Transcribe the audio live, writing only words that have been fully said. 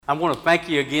I want to thank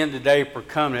you again today for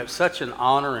coming. It's such an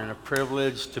honor and a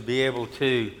privilege to be able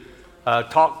to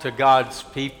talk to God's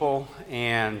people.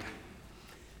 And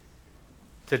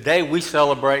today we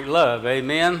celebrate love,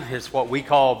 amen? It's what we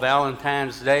call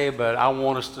Valentine's Day, but I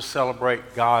want us to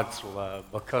celebrate God's love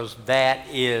because that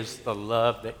is the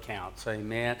love that counts,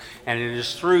 amen? And it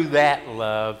is through that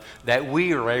love that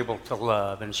we are able to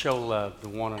love and show love to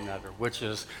one another, which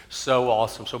is so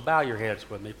awesome. So bow your heads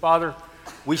with me. Father,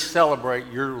 we celebrate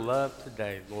your love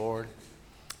today, Lord.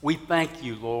 We thank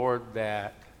you, Lord,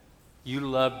 that you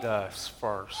loved us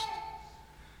first.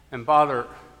 And Father,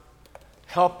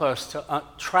 help us to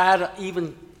try to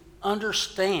even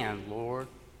understand, Lord,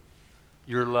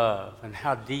 your love and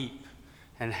how deep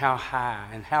and how high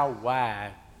and how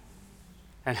wide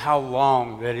and how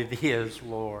long that it is,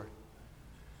 Lord.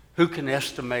 Who can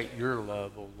estimate your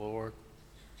love, O Lord?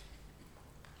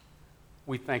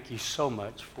 We thank you so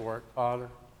much for it, Father.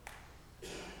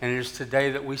 And it is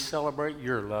today that we celebrate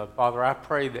your love. Father, I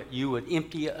pray that you would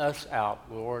empty us out,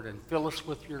 Lord, and fill us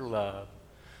with your love.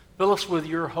 Fill us with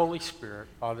your Holy Spirit,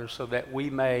 Father, so that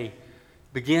we may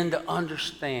begin to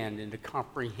understand and to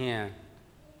comprehend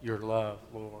your love,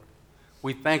 Lord.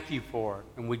 We thank you for it,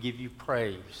 and we give you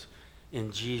praise.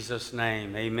 In Jesus'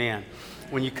 name, amen.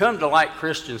 When you come to Light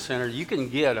Christian Center, you can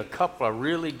get a couple of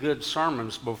really good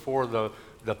sermons before the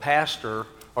pastor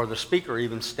or the speaker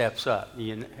even steps up.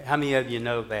 How many of you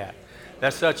know that?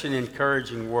 That's such an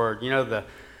encouraging word. You know,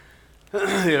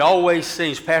 it always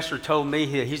seems, Pastor told me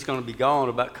he's going to be gone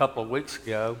about a couple of weeks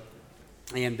ago,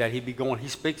 and that he'd be going, he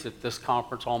speaks at this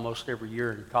conference almost every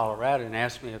year in Colorado, and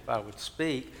asked me if I would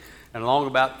speak. And along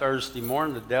about Thursday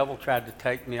morning, the devil tried to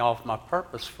take me off my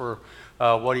purpose for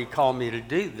what he called me to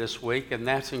do this week, and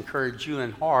that's encourage you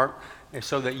in heart,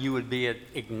 so that you would be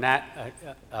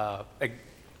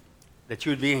that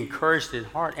you would be encouraged in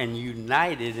heart and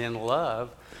united in love,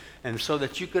 and so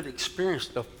that you could experience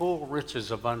the full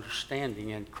riches of understanding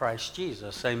in Christ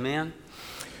Jesus. Amen.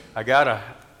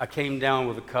 I came down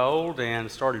with a cold and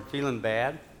started feeling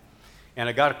bad, and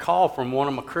I got a call from one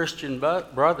of my Christian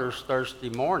brothers Thursday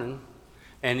morning,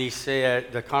 and he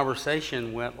said, the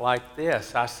conversation went like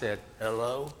this. I said,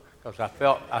 hello, because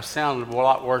I sounded a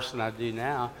lot worse than I do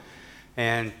now.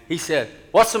 And he said,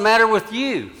 what's the matter with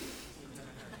you?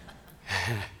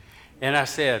 And I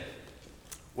said,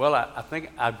 well, I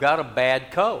think I've got a bad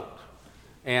cold.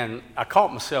 And I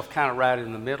caught myself kind of right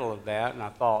in the middle of that, and I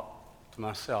thought to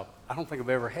myself, I don't think I've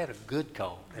ever had a good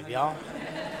cold. Have y'all?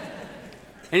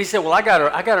 And he said, well, I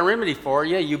got a remedy for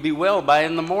you. You'll be well by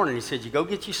in the morning. He said, you go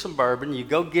get you some bourbon, you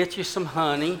go get you some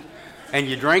honey, and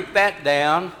you drink that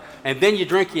down, and then you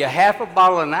drink you a half a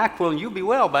bottle of NyQuil, and you'll be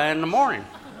well by in the morning.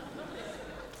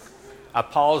 I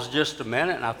paused just a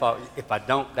minute, and I thought, if I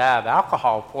don't die of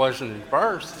alcohol poisoning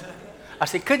first. I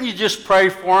said, couldn't you just pray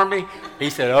for me? He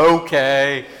said,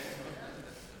 okay.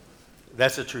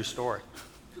 That's a true story.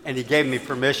 And he gave me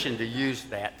permission to use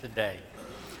that today.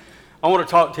 I want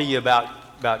to talk to you about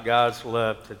God's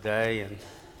love today. And,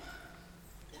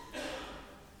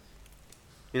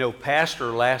 you know,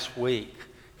 Pastor last week,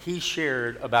 he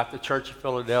shared about the Church of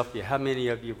Philadelphia. How many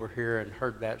of you were here and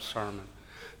heard that sermon?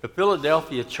 The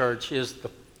Philadelphia church is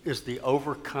the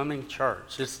overcoming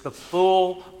church. It's the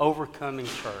full overcoming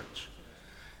church.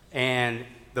 And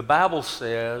the Bible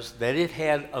says that it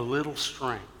had a little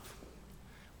strength.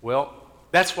 Well,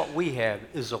 that's what we have,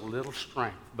 is a little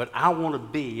strength. But I want to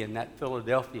be in that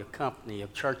Philadelphia company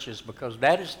of churches, because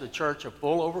that is the church of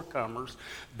full overcomers.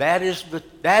 That is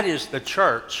the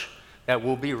church that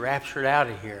will be raptured out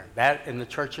of here. That and the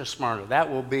church of Smyrna.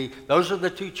 Those are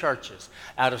the two churches.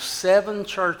 Out of 7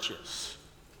 churches,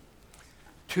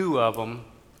 2 of them,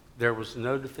 there was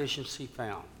no deficiency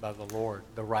found by the Lord,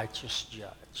 the righteous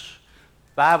judge.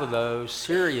 5 of those,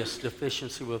 serious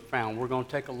deficiency was found. We're going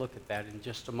to take a look at that in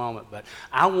just a moment. But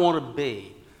I want to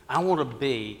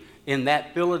be in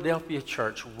that Philadelphia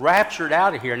church, raptured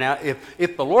out of here. Now,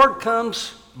 if the Lord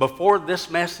comes before this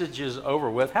message is over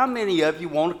with, how many of you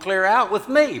want to clear out with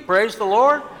me? Praise the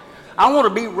Lord. I want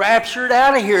to be raptured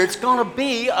out of here. It's going to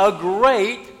be a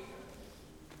great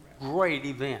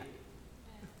event.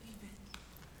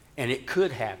 And it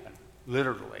could happen,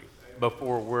 literally,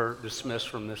 before we're dismissed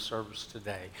from this service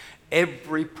today.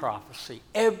 Every prophecy,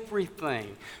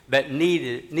 everything that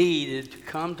needed to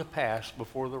come to pass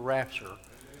before the rapture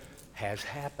has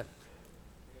happened.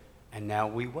 And now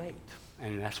we wait.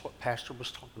 And that's what Pastor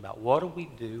was talking about. What do we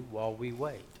do while we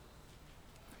wait?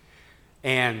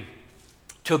 And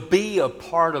to be a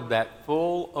part of that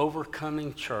full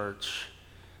overcoming church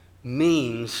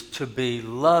means to be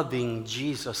loving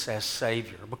Jesus as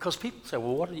Savior. Because people say,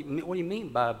 well, what do you mean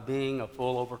by being a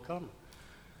full overcomer?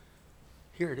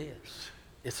 Here it is.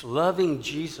 It's loving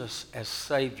Jesus as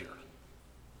Savior.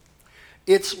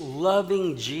 It's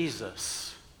loving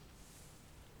Jesus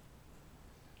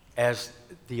as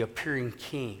the appearing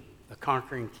King, the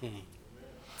conquering King.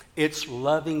 It's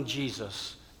loving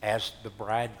Jesus as the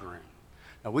bridegroom.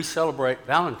 Now, we celebrate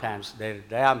Valentine's Day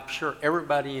today. I'm sure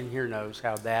everybody in here knows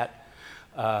how that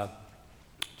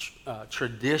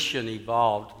tradition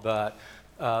evolved, but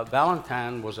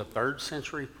Valentine was a 3rd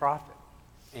century prophet,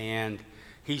 and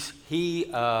he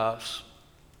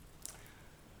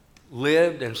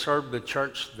lived and served the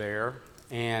church there,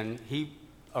 and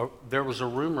there was a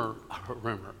ruler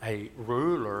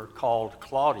called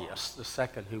Claudius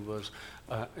II, who was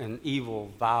an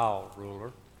evil, vile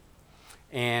ruler.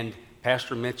 And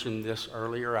Pastor mentioned this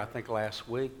earlier, I think last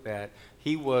week, that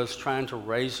he was trying to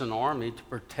raise an army to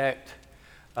protect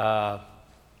their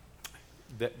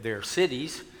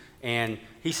cities. And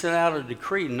he sent out a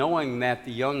decree knowing that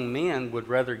the young men would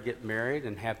rather get married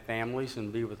and have families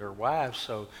and be with their wives.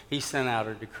 So he sent out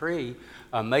a decree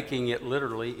making it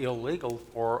literally illegal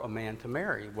for a man to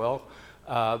marry. Well,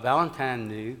 Valentine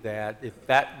knew that if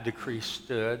that decree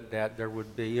stood, that there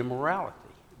would be immorality,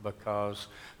 because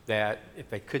that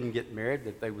if they couldn't get married,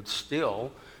 that they would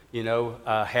still,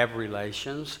 have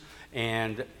relations.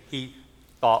 And he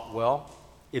thought, well,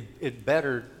 it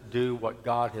better do what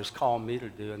God has called me to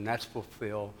do, and that's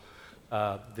fulfill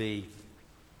the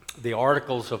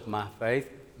articles of my faith.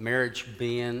 Marriage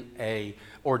being a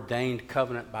ordained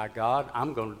covenant by God,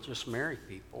 I'm going to just marry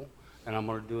people, and I'm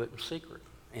going to do it in secret.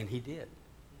 And he did.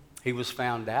 He was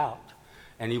found out,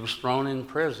 and he was thrown in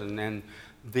prison. And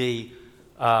the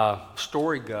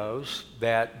story goes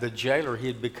that the jailer,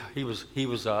 he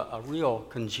was a real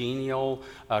congenial,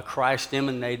 Christ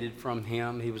emanated from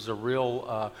him. He was a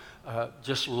real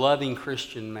just loving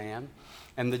Christian man.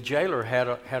 And the jailer had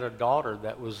a daughter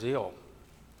that was ill.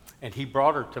 And he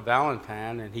brought her to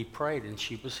Valentine, and he prayed, and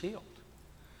she was healed.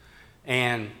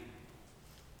 And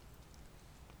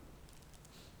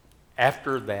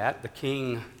after that, the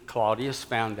king Claudius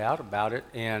found out about it,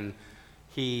 and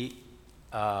he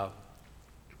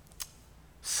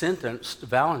sentenced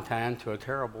Valentine to a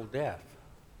terrible death.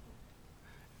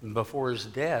 And before his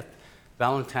death,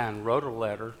 Valentine wrote a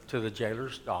letter to the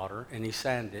jailer's daughter, and he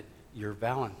signed it, "Your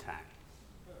Valentine."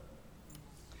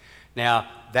 Now,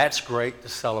 that's great to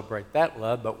celebrate that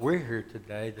love, but we're here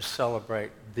today to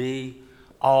celebrate the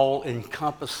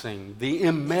all-encompassing, the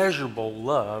immeasurable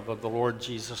love of the Lord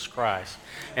Jesus Christ.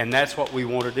 And that's what we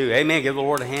want to do. Amen. Give the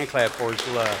Lord a hand clap for his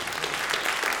love.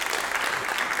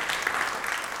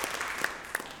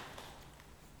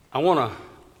 I want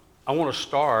to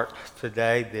start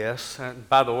today this. And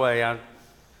by the way,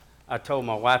 I told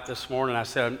my wife this morning, I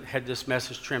said I had this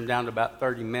message trimmed down to about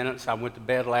 30 minutes. I went to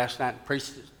bed last night and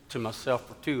preached it to myself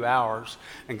for 2 hours,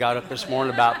 and got up this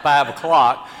morning about 5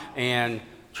 o'clock and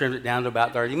trimmed it down to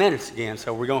about 30 minutes again.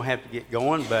 So we're going to have to get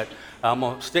going, but I'm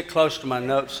going to stick close to my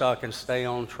notes so I can stay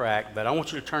on track. But I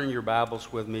want you to turn your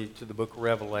Bibles with me to the book of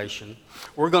Revelation.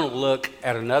 We're going to look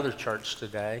at another church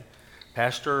today.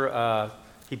 Pastor,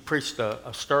 he preached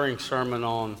a stirring sermon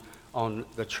on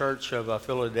the church of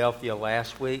Philadelphia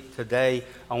last week. Today,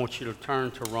 I want you to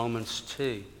turn to Romans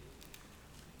 2.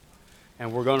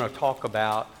 And we're going to talk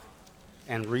about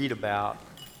and read about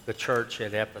the church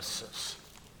at Ephesus.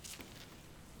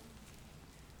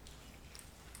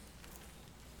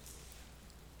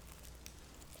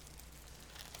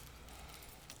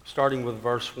 Starting with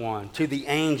verse 1. To the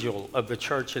angel of the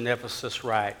church in Ephesus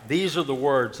write, "These are the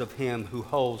words of him who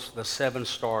holds the 7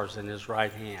 stars in his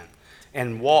right hand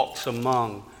and walks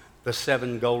among the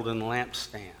 7 golden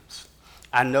lampstands.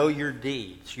 I know your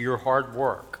deeds, your hard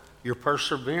work, your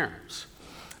perseverance.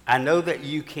 I know that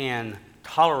you cannot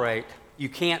tolerate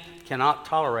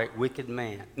wicked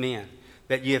men,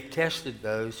 that you have tested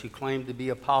those who claim to be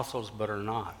apostles but are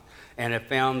not, and have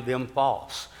found them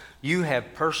false. You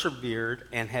have persevered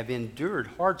and have endured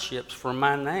hardships for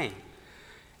my name,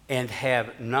 and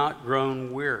have not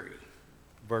grown weary."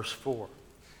 Verse 4.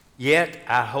 "Yet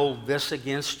I hold this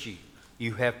against you.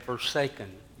 You have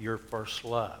forsaken your first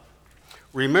love.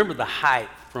 Remember the height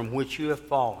from which you have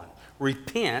fallen.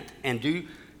 Repent and do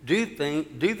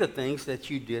the things that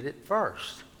you did at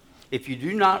first. If you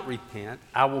do not repent,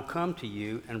 I will come to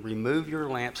you and remove your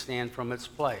lampstand from its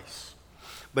place.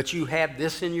 But you have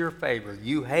this in your favor.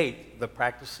 You hate the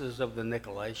practices of the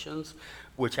Nicolaitans,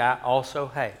 which I also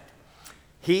hate.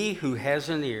 He who has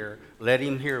an ear, let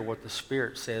him hear what the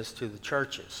Spirit says to the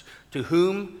churches. To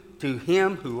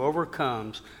him who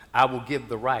overcomes, I will give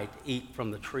the right to eat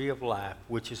from the tree of life,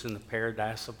 which is in the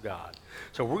paradise of God."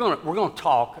 So we're going to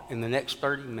talk in the next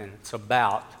 30 minutes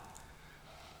about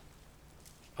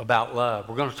about love.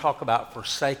 We're going to talk about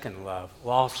forsaken love,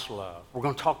 lost love. We're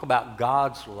going to talk about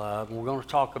God's love, and we're going to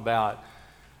talk about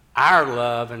our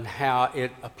love and how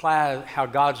it applies, how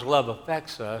God's love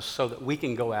affects us so that we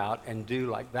can go out and do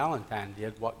like Valentine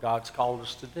did, what God's called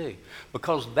us to do.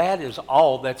 Because that is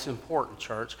all that's important,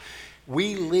 church.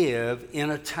 We live in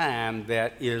a time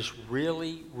that is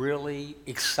really, really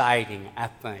exciting, I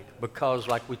think, because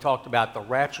like we talked about, the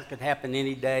rapture could happen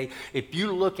any day. If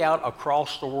you look out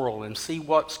across the world and see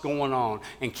what's going on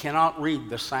and cannot read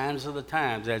the signs of the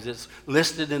times as it's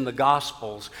listed in the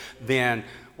Gospels, then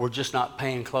we're just not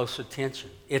paying close attention.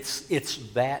 It's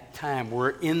that time. We're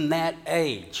in that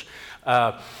age.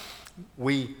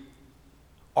 We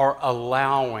are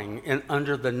allowing, and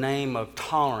under the name of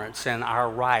tolerance and our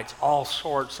rights, all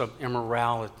sorts of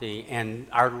immorality, and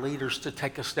our leaders to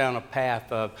take us down a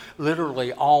path of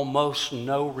literally almost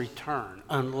no return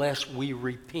unless we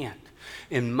repent.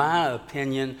 In my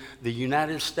opinion, the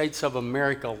United States of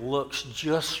America looks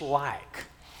just like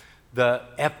the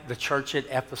church at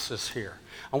Ephesus here.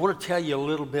 I want to tell you a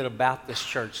little bit about this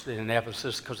church in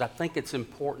Ephesus because I think it's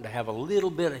important to have a little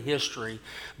bit of history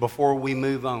before we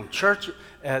move on. Church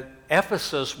at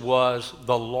Ephesus was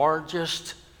the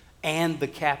largest and the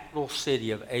capital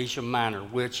city of Asia Minor,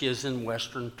 which is in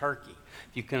western Turkey.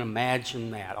 If you can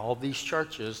imagine that. All these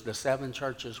churches, the 7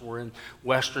 churches, were in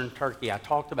western Turkey. I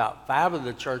talked about 5 of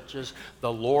the churches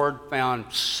the Lord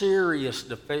found serious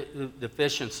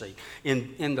deficiency.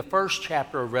 In the first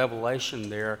chapter of Revelation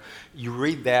there, you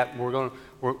read that.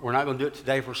 We're not going to do it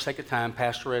today for a second time.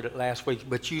 Pastor read it last week.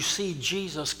 But you see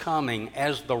Jesus coming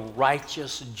as the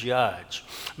righteous judge,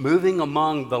 moving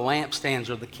among the lampstands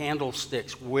or the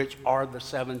candlesticks, which are the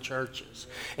 7 churches.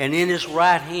 And in his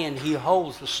right hand, he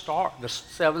holds the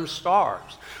 7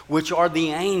 stars, which are the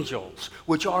angels,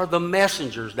 which are the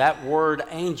messengers. That word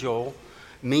angel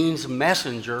means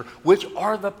messenger, which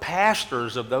are the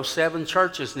pastors of those 7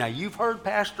 churches. Now, you've heard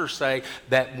pastors say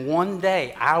that one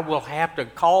day I will have to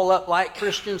call up Light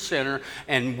Christian Center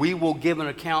and we will give an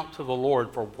account to the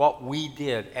Lord for what we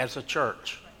did as a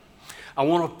church. I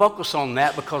want to focus on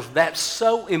that because that's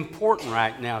so important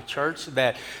right now, church,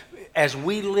 that as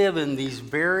we live in these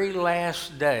very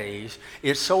last days,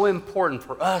 it's so important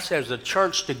for us as a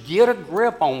church to get a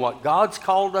grip on what God's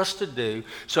called us to do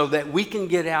so that we can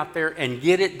get out there and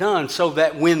get it done, so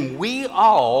that when we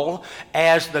all,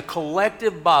 as the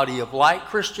collective body of Light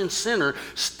Christian Center,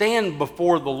 stand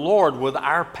before the Lord with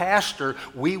our pastor,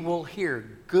 we will hear,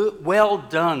 "Good, well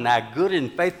done, thy good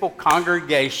and faithful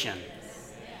congregation."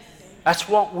 That's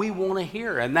what we want to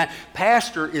hear. And that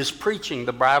pastor is preaching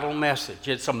the bridal message.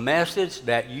 It's a message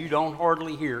that you don't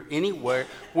hardly hear anywhere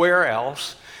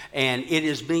else. And it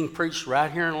is being preached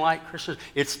right here in Light Christian.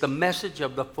 It's the message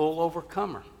of the full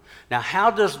overcomer. Now,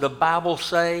 how does the Bible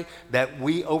say that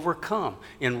we overcome?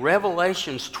 In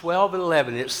Revelations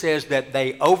 12:11, it says that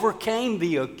they overcame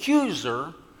the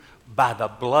accuser by the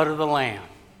blood of the Lamb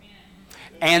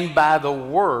and by the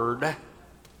word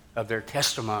of their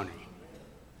testimony.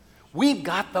 We've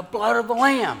got the blood of the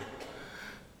Lamb.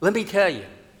 Let me tell you,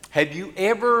 have you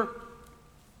ever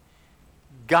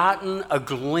gotten a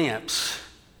glimpse?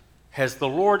 Has the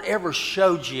Lord ever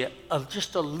showed you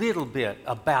just a little bit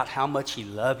about how much He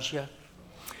loves you?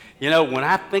 You know, when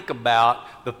I think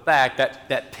about the fact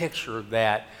that picture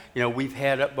that, we've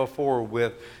had up before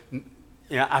with,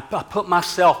 I put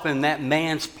myself in that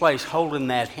man's place holding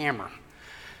that hammer.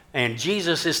 And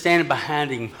Jesus is standing behind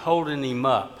him, holding him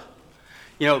up.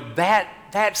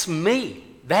 That's me.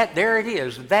 There it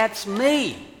is. That's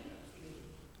me.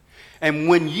 And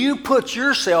when you put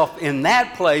yourself in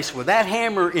that place with that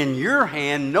hammer in your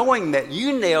hand, knowing that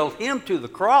you nailed him to the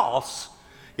cross,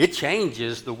 it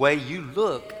changes the way you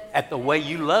look at the way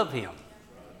you love him.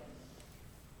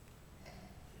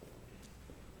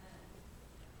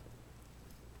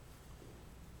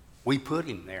 We put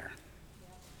him there.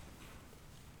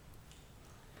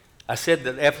 I said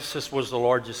that Ephesus was the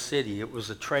largest city. It was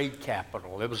a trade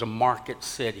capital. It was a market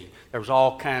city. There was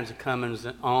all kinds of comings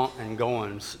and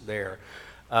goings there.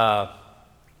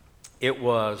 It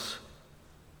was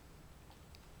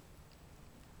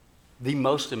the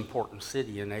most important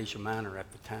city in Asia Minor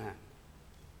at the time.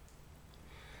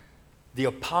 The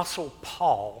Apostle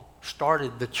Paul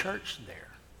started the church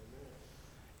there.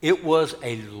 It was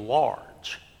a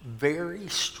large, very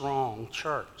strong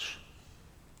church.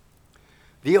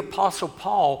 The Apostle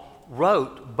Paul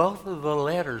wrote both of the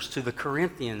letters to the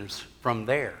Corinthians from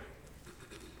there.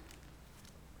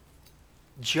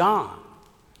 John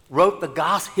wrote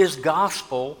his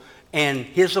gospel and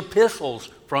his epistles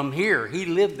from here. He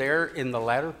lived there in the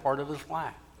latter part of his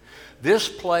life. This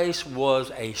place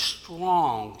was a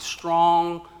strong,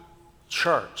 strong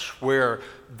church where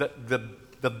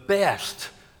the best,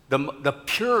 the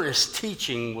purest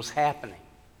teaching was happening.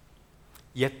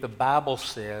 Yet the Bible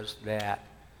says that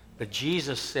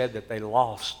Jesus said that they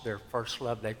lost their first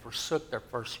love. They forsook their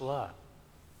first love.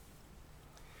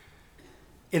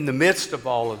 In the midst of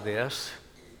all of this,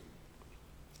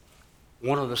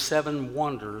 one of the 7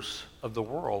 wonders of the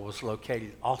world was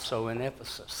located also in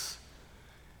Ephesus.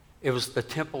 It was the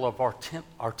temple of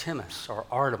Artemis, or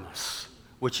Artemis,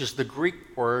 which is the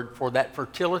Greek word for that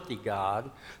fertility god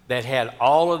that had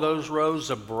all of those rows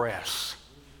of breasts.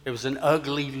 It was an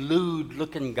ugly,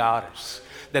 lewd-looking goddess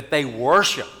that they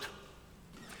worshipped.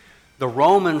 The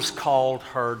Romans called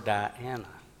her Diana.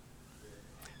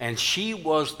 And she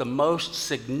was the most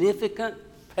significant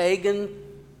pagan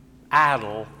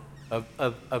idol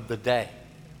of the day.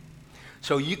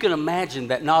 So you can imagine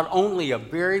that not only a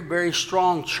very, very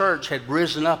strong church had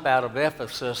risen up out of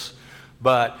Ephesus,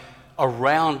 but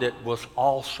around it was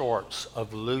all sorts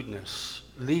of lewdness,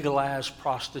 legalized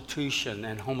prostitution,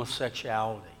 and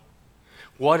homosexuality.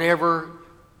 Whatever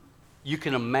you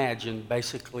can imagine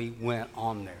basically went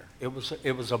on there.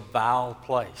 It was a vile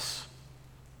place.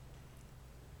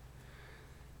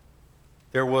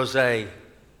 There was a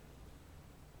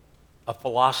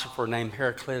philosopher named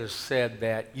Heraclitus said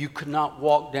that you could not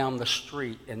walk down the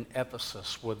street in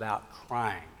Ephesus without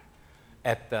crying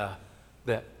at the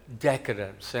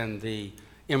decadence and the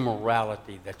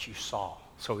immorality that you saw.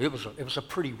 So it was a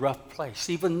pretty rough place,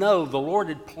 even though the Lord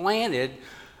had planted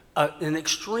an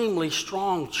extremely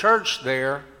strong church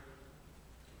there,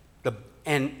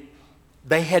 and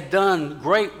they had done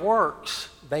great works.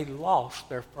 They lost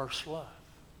their first love.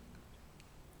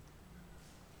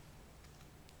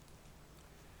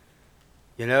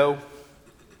 You know,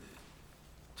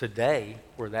 today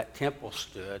where that temple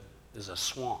stood is a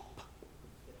swamp.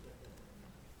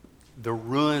 The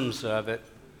ruins of it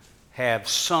have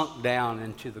sunk down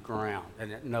into the ground,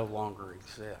 and it no longer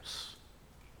exists.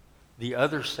 The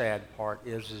other sad part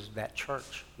is that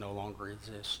church no longer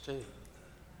exists too.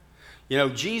 You know,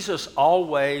 Jesus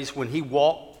always, when he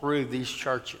walked through these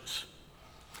churches,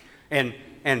 and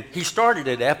he started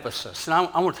at Ephesus, and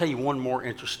I want to tell you one more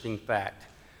interesting fact.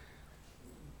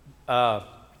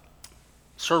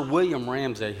 Sir William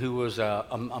Ramsay, who was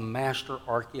a master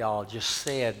archaeologist,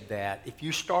 said that if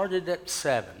you started at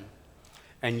 7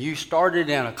 and you started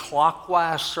in a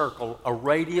clockwise circle, a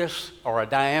radius or a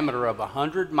diameter of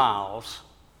 100 miles,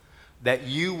 that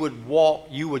you would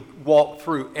walk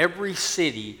through every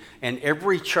city and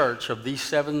every church of these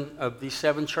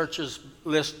seven churches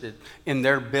listed in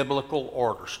their biblical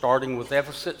order, starting with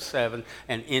Ephesus at 7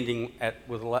 and ending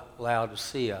with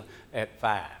Laodicea at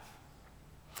 5.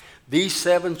 These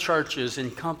 7 churches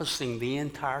encompassing the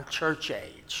entire church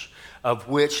age, of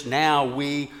which now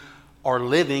we are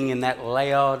living in that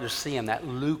Laodicean, that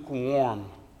lukewarm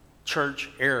church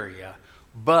area.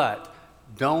 But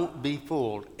don't be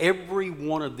fooled. Every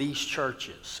one of these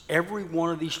churches, every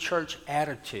one of these church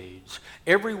attitudes,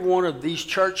 every one of these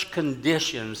church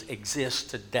conditions exists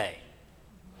today.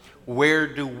 Where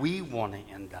do we want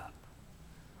to end up?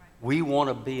 We want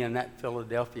to be in that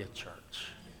Philadelphia church.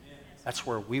 That's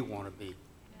where we want to be.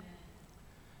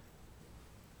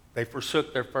 They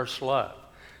forsook their first love.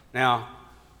 Now,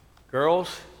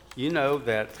 girls, you know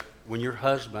that when your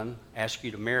husband asked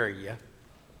you to marry you,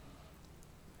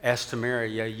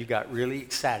 you got really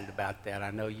excited about that. I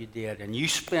know you did. And you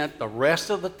spent the rest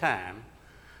of the time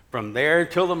from there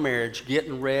until the marriage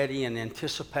getting ready and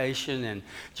anticipation and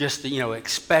just,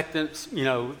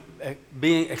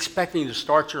 expecting to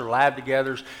start your life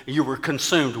together. You were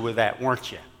consumed with that,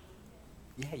 weren't you?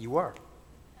 Yeah, you were.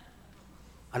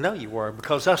 I know you were,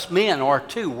 because us men are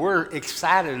too. We're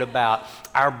excited about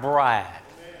our bride.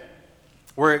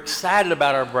 We're excited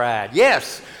about our bride.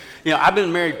 Yes. I've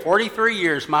been married 43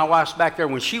 years. My wife's back there.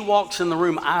 When she walks in the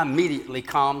room, I immediately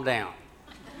calm down.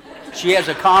 She has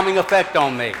a calming effect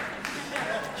on me.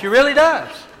 She really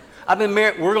does. I've been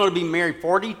married. We're going to be married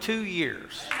 42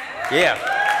 years. Yeah.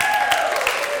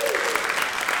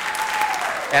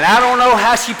 And I don't know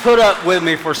how she put up with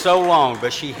me for so long,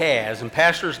 but she has. And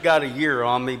Pastor's got a year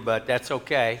on me, but that's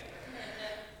okay.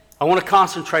 I want to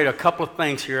concentrate a couple of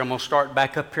things here. I'm going to start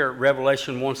back up here at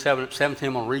Revelation 1:17.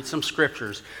 I'm going to read some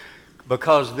scriptures,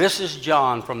 because this is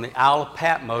John from the Isle of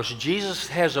Patmos. Jesus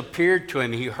has appeared to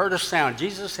him. He heard a sound.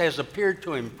 Jesus has appeared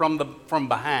to him from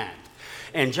behind.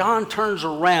 And John turns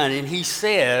around and he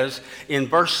says in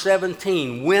verse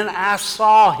 17, when I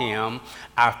saw him,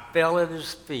 I fell at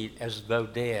his feet as though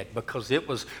dead. Because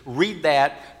read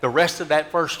the rest of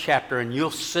that first chapter, and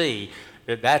you'll see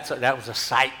That was a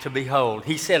sight to behold.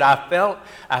 He said, I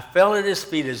fell at his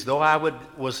feet as though I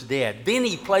was dead. Then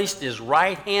he placed his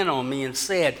right hand on me and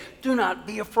said, do not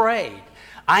be afraid.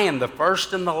 I am the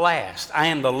first and the last. I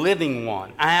am the living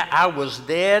one. I was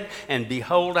dead, and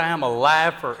behold, I am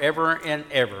alive forever and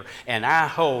ever. And I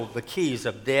hold the keys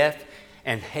of death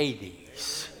and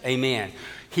Hades. Amen.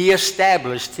 He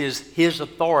established his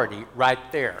authority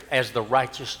right there as the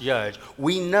righteous judge.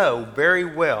 We know very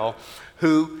well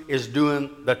who is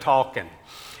doing the talking.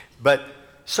 But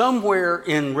somewhere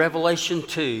in Revelation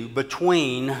 2,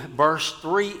 between verse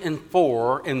 3 and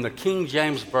 4 in the King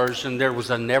James Version, there was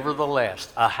a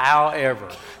nevertheless, a however,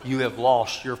 you have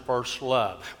lost your first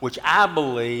love, which I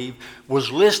believe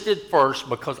was listed first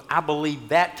because I believe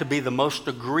that to be the most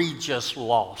egregious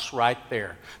loss right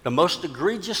there. The most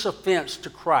egregious offense to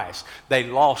Christ. They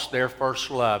lost their first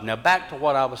love. Now back to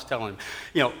what I was telling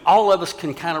you. All of us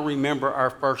can kind of remember our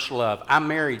first love. I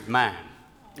married mine,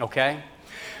 okay?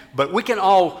 But we can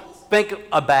all think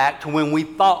back to when we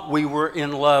thought we were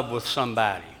in love with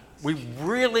somebody. We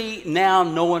really, now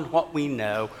knowing what we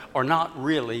know, or not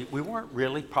really, we weren't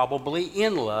really probably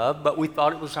in love, but we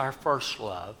thought it was our first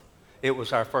love. It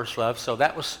was our first love, so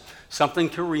that was something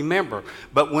to remember.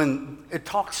 But when it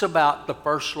talks about the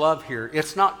first love here,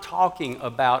 it's not talking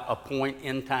about a point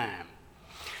in time.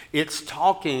 It's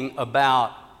talking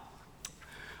about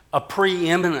a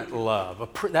preeminent love.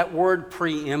 That word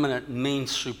preeminent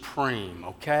means supreme,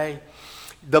 okay?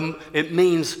 It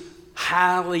means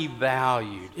highly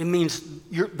valued. It means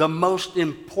the most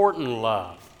important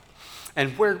love.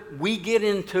 And where we get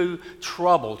into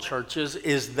trouble, churches,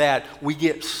 is that we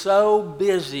get so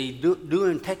busy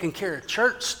taking care of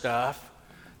church stuff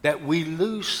that we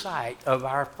lose sight of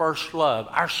our first love,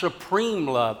 our supreme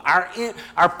love,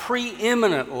 our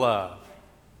preeminent love.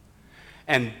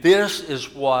 And this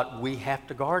is what we have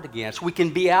to guard against. We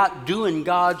can be out doing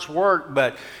God's work,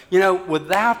 but,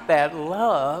 without that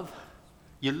love,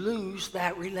 you lose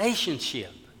that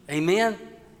relationship. Amen?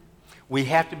 We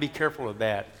have to be careful of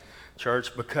that,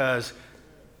 church, because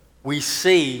we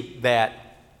see that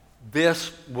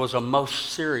this was a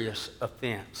most serious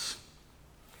offense.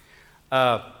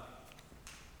 I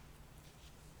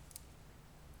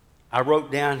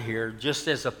wrote down here, just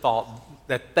as a thought,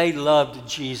 that they loved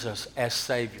Jesus as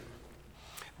Savior.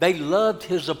 They loved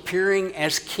his appearing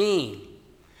as King.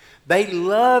 They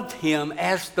loved him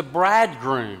as the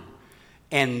bridegroom.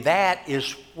 And that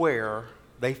is where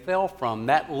they fell from,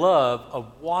 that love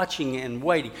of watching and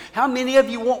waiting. How many of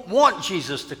you want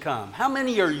Jesus to come? How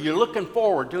many are you looking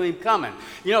forward to him coming?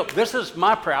 This is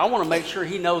my prayer. I want to make sure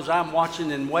he knows I'm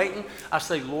watching and waiting. I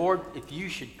say, Lord, if you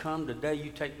should come today,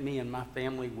 you take me and my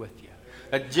family with you.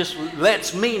 That just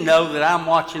lets me know that I'm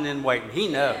watching and waiting. He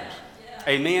knows.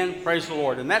 Amen. Praise the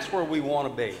Lord. And that's where we want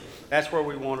to be. That's where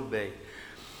we want to be.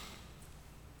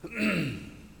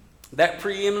 That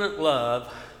preeminent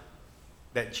love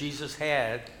that Jesus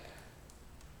had,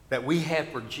 that we have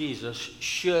for Jesus,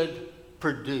 should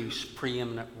produce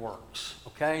preeminent works.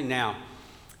 Okay? Now,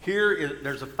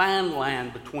 there's a fine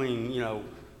line between,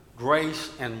 grace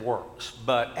and works.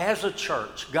 But as a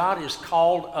church, God has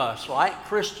called us, like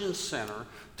Christian Center,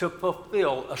 to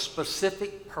fulfill a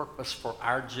specific purpose for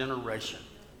our generation.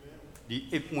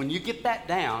 When you get that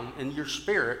down in your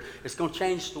spirit, it's going to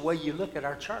change the way you look at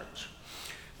our church.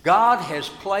 God has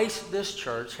placed this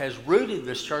church, has rooted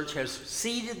this church, has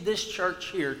seeded this church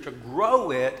here to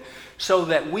grow it so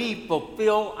that we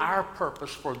fulfill our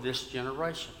purpose for this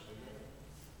generation.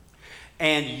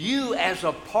 And you, as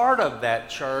a part of that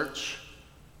church,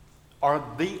 are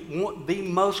the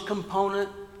most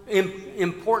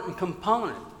important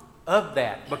component of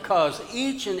that, because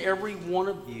each and every one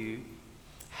of you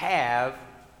have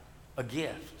a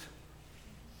gift.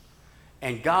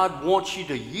 And God wants you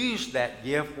to use that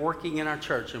gift working in our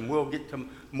church. And we'll get to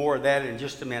more of that in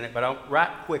just a minute. But right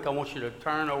quick, I want you to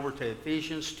turn over to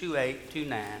Ephesians 2:8,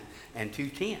 2:9, and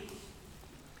 2:10.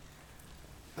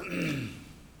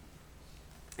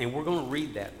 And we're going to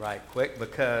read that right quick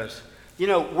because,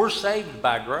 we're saved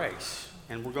by grace.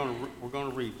 And we're going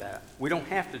to read that. We don't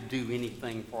have to do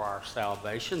anything for our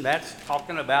salvation. That's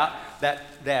talking about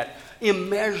that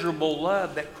immeasurable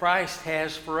love that Christ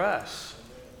has for us.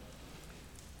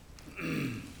 Let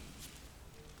me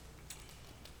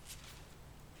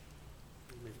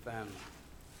find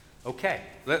that. Okay,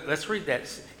 let's read that.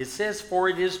 It says, "For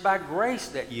it is by grace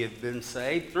that you have been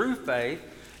saved through faith,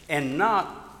 and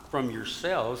not from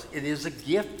yourselves. It is a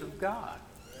gift of God,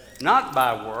 not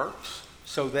by works,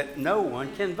 so that no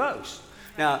one can boast."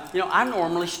 Now, I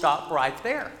normally stop right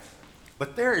there.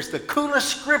 But there is the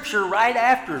coolest scripture right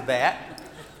after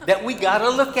that we got to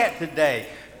look at today.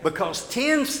 Because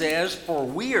 10 says, for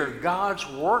we are God's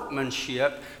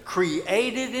workmanship,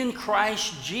 created in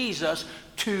Christ Jesus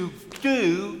to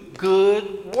do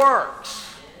good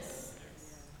works,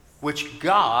 which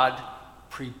God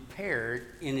prepared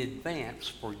in advance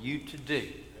for you to do.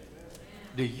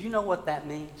 Do you know what that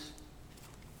means?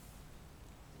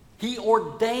 He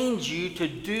ordained you to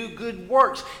do good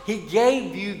works. He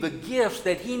gave you the gifts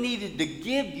that he needed to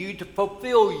give you to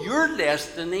fulfill your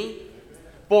destiny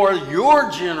for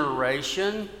your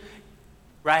generation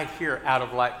right here out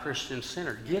of Light Christian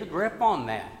Center. Get a grip on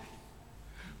that.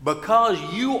 Because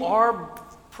you are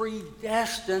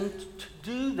predestined to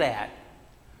do that.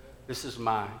 This is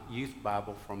my youth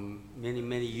Bible from many,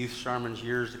 many youth sermons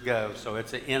years ago. So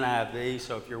it's an NIV.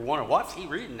 So if you're wondering, what's he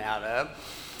reading out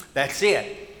of? That's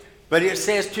it. But it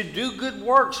says to do good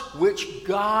works, which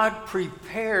God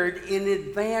prepared in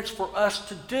advance for us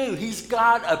to do. He's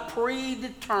got a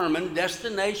predetermined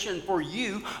destination for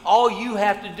you. All you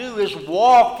have to do is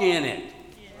walk in it.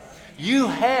 You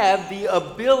have the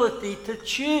ability to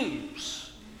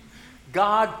choose.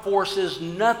 God forces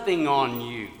nothing on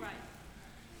you.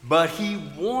 But he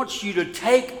wants you to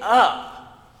take up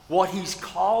what he's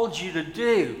called you to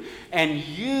do and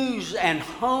use and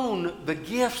hone the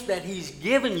gifts that he's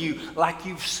given you, like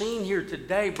you've seen here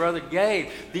today, Brother Gabe.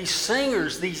 These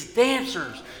singers, these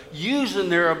dancers, using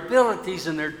their abilities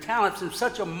and their talents in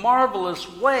such a marvelous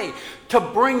way to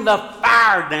bring the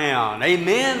fire down.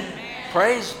 Amen? Amen.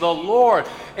 Praise the Lord.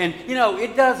 And, you know,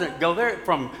 it doesn't go there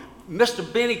from Mr.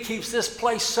 Benny keeps this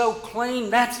place so clean.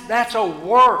 That's a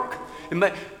work. You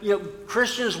know,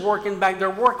 Christians working back, they're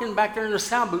working back there in the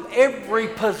sound booth. Every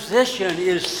position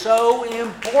is so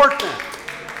important.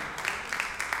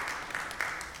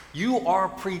 You are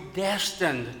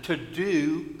predestined to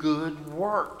do good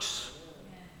works.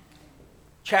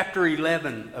 Chapter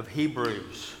 11 of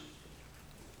Hebrews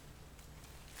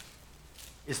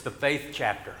is the faith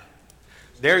chapter.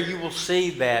 There you will see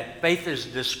that faith is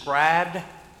described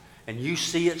and you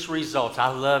see its results. I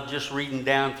love just reading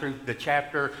down through the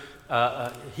chapter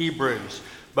Hebrews.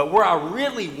 But where I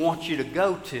really want you to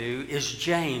go to is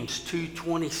James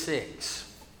 2:26.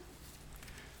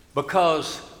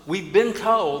 Because we've been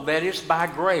told that it's by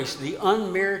grace, the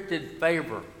unmerited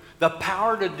favor, the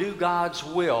power to do God's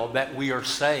will, that we are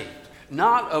saved.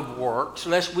 Not of works,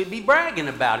 lest we be bragging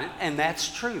about it. And that's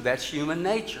true. That's human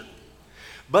nature.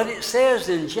 But it says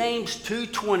in James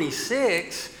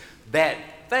 2:26 that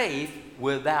faith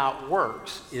without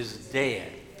works is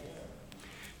dead.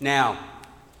 Now,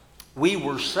 we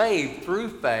were saved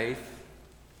through faith,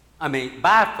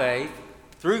 by faith,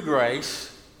 through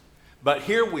grace, but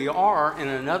here we are in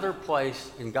another place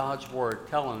in God's Word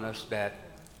telling us that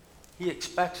he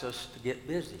expects us to get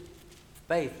busy.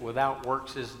 Faith without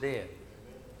works is dead.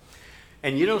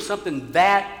 And you know something?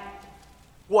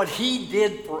 What he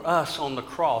did for us on the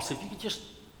cross, if you could just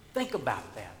think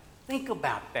about that. Think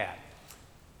about that.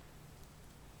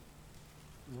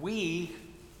 We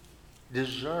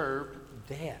deserve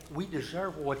death. We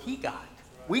deserve what he got.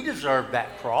 We deserve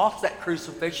that cross, that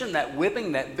crucifixion, that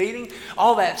whipping, that beating,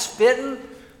 all that spitting,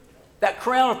 that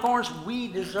crown of thorns. We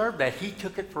deserve that. He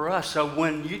took it for us. So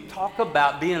when you talk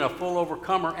about being a full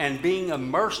overcomer and being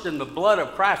immersed in the blood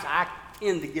of Christ, I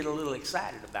tend to get a little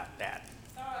excited about that.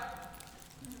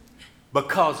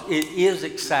 Because it is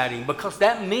exciting. Because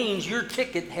that means your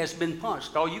ticket has been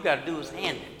punched. All you got to do is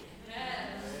hand it. Yes.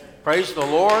 Praise the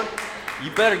Lord. You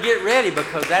better get ready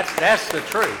because that's the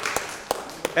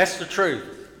truth. That's the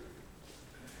truth.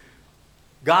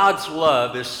 God's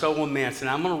love is so immense, and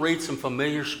I'm going to read some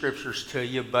familiar scriptures to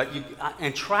you,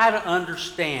 and try to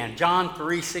understand John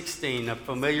 3:16 of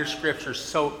familiar scriptures.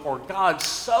 So, for God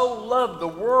so loved the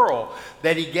world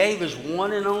that he gave his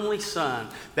one and only Son,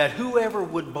 that whoever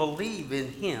would believe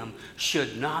in him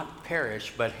should not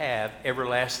perish but have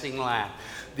everlasting life.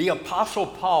 The Apostle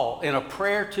Paul, in a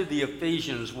prayer to the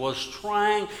Ephesians, was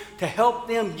trying to help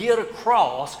them get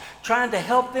across, trying to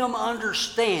help them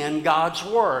understand God's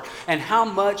Word and how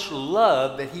much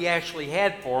love that he actually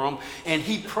had for them. And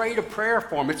he prayed a prayer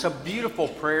for them. It's a beautiful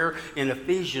prayer in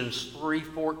Ephesians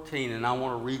 3:14. And I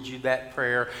want to read you that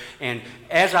prayer. And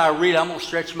as I read, I'm going to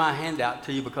stretch my hand out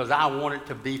to you because I want it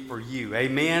to be for you.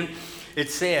 Amen. It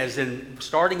says,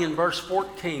 starting in verse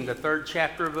 14, the 3rd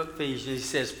chapter of Ephesians, it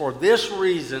says, "For this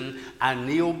reason I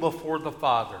kneel before the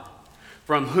Father,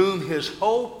 from whom his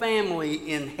whole family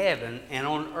in heaven and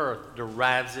on earth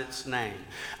derives its name.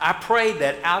 I pray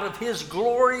that out of his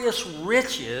glorious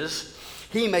riches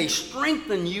he may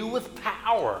strengthen you with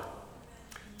power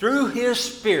through his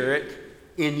Spirit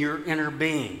in your inner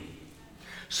being,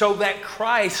 so that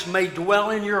Christ may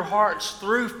dwell in your hearts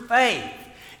through faith.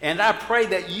 And I pray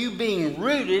that you, being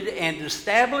rooted and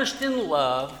established in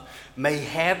love, may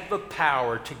have the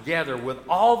power together with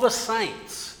all the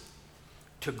saints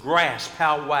to grasp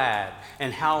how wide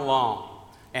and how long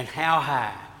and how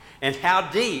high and how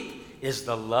deep is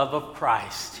the love of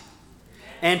Christ.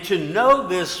 And to know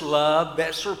this love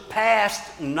that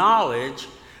surpassed knowledge,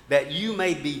 that you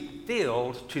may be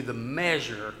filled to the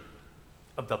measure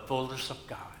of the fullness of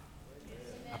God.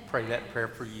 I pray that prayer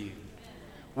for you.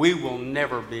 We will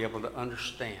never be able to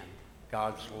understand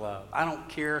God's love. I don't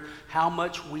care how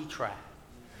much we try.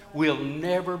 We'll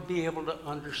never be able to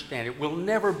understand it. We'll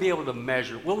never be able to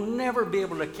measure it. We'll never be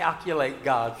able to calculate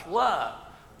God's love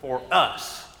for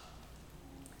us.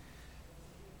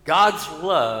 God's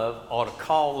love ought to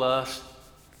call us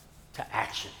to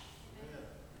action.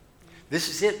 This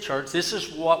is it, church. This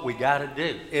is what we got to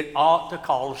do. It ought to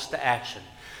call us to action.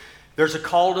 There's a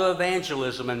call to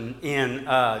evangelism in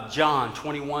John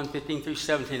 21, 15 through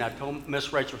 17. I told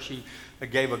Miss Rachel she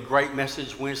gave a great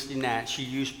message Wednesday night. She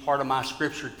used part of my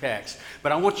scripture text.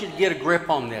 But I want you to get a grip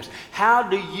on this. How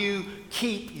do you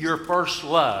keep your first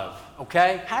love?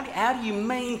 Okay? How do you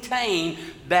maintain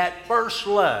that first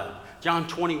love? John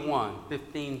 21,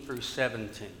 15 through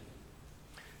 17.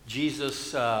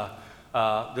 Jesus, the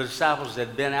disciples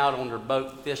had been out on their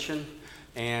boat fishing,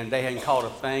 and they hadn't caught a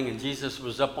thing, and Jesus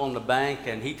was up on the bank,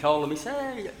 and he told them, he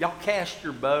said, hey, y'all cast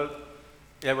your boat.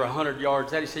 They were 100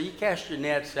 yards out. He said, you cast your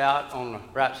nets out on the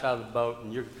right side of the boat,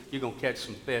 and you're going to catch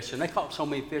some fish. And they caught so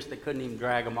many fish they couldn't even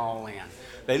drag them all in.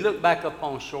 They looked back up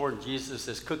on shore, and Jesus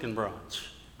is cooking brunch,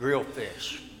 grilled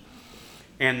fish.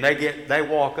 And they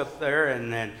walk up there,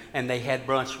 and they had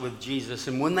brunch with Jesus.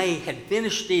 And when they had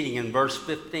finished eating, in verse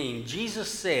 15, Jesus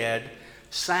said,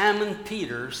 Simon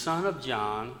Peter, son of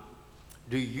John,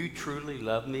 do you truly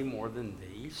love me more than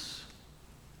these?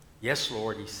 Yes,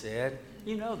 Lord, he said.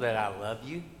 You know that I love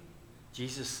you.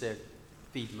 Jesus said,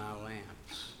 feed my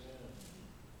lambs.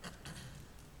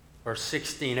 Verse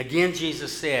 16, again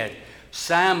Jesus said,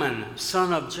 Simon,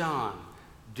 son of John,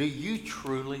 do you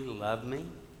truly love me?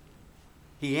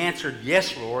 He answered,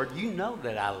 yes, Lord, you know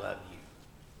that I love you.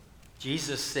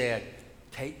 Jesus said,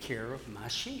 take care of my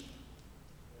sheep.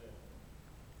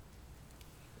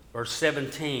 Verse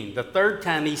 17, the third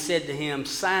time he said to him,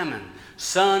 Simon,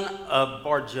 son of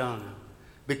Barjona,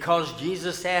 because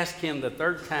Jesus asked him the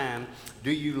third time,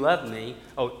 do you love me?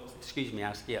 Oh, excuse me,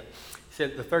 I skipped. He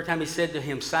said, the third time he said to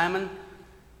him, Simon,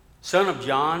 son of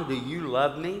John, do you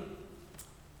love me?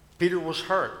 Peter was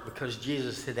hurt because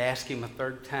Jesus had asked him a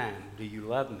third time, do you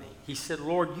love me? He said,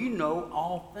 Lord, you know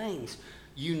all things.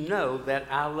 You know that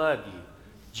I love you.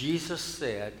 Jesus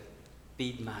said,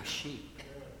 feed my sheep.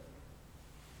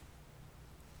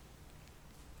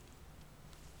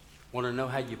 Want to know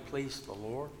how you please the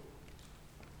Lord?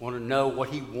 Want to know what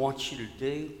he wants you to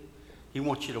do? He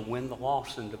wants you to win the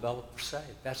lost and develop the saved.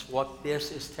 That's what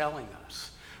this is telling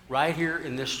us right here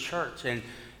in this church. And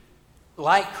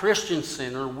like Christian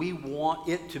Center, we want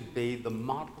it to be the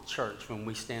model church when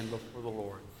we stand before the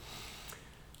Lord.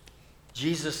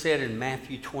 Jesus said in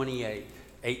Matthew 28,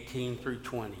 18 through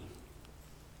 20.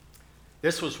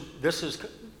 This is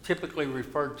typically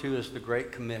referred to as the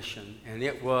Great Commission, and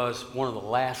it was one of the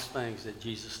last things that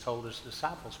Jesus told his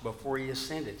disciples before he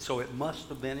ascended. So it must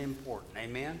have been important.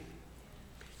 Amen?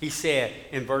 He said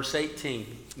in verse 18,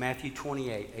 Matthew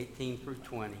 28, 18 through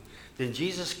 20, then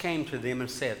Jesus came to them and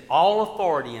said, all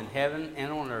authority in heaven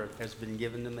and on earth has been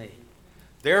given to me.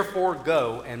 Therefore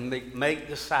go and make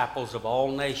disciples of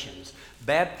all nations,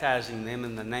 baptizing them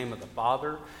in the name of the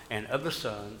Father and of the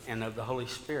Son and of the Holy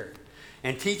Spirit,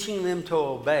 and teaching them to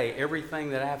obey everything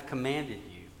that I have commanded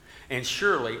you. And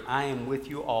surely I am with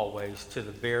you always to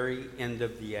the very end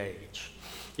of the age.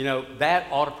 You know, that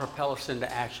ought to propel us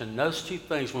into action. Those two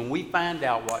things, when we find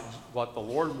out what the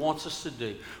Lord wants us to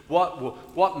do,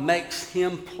 what makes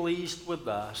him pleased with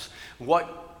us,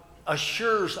 what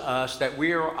assures us that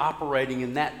we are operating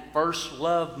in that first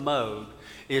love mode,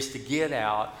 is to get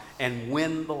out and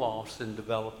win the lost and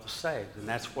develop the saved. And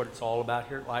that's what it's all about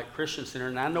here at Light Christian Center.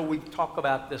 And I know we talk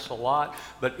about this a lot,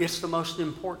 but it's the most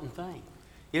important thing.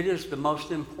 It is the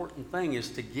most important thing, is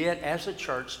to get, as a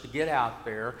church, to get out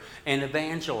there and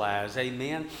evangelize.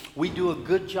 Amen. We do a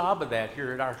good job of that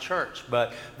here at our church,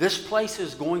 but this place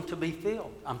is going to be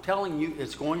filled. I'm telling you,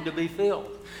 it's going to be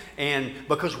filled. And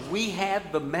because we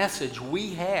have the message,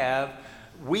 we have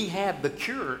the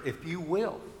cure, if you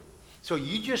will. So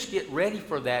you just get ready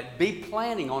for that. Be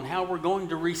planning on how we're going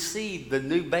to receive the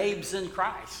new babes in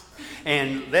Christ.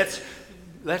 And let's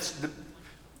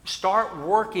start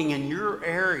working in your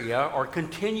area or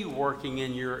continue working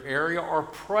in your area or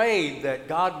pray that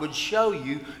God would show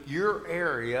you your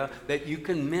area that you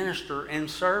can minister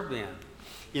and serve in.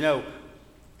 You know,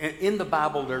 in the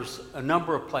Bible, there's a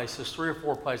number of places, 3 or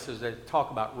 4 places that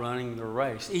talk about running the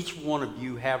race. Each one of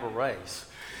you have a race.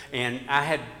 And I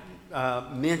had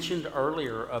mentioned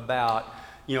earlier about,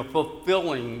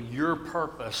 fulfilling your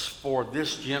purpose for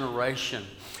this generation.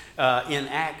 In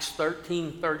Acts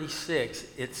 13:36,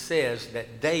 it says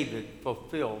that David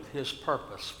fulfilled his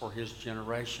purpose for his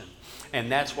generation.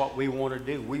 And that's what we want to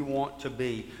do. We want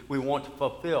to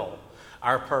fulfill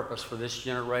our purpose for this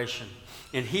generation.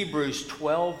 In Hebrews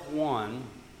 12:1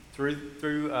 through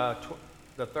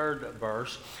the 3rd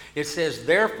verse, it says,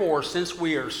 "Therefore, since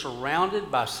we are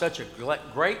surrounded by such a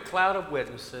great cloud of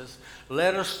witnesses,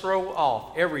 let us throw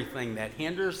off everything that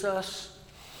hinders us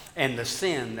and the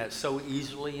sin that so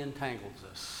easily entangles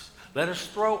us." Let us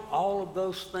throw all of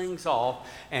those things off,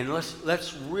 and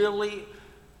let's really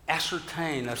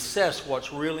assess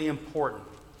what's really important.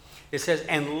 It says,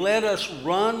 "And let us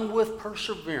run with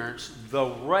perseverance the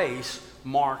race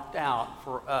marked out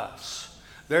for us."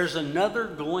 There's another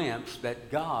glimpse that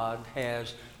God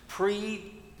has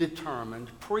predetermined,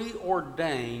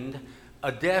 preordained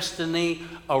a destiny,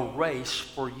 a race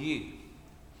for you.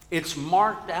 It's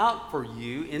marked out for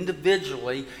you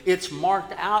individually. It's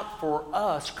marked out for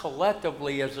us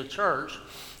collectively as a church.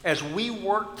 As we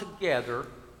work together,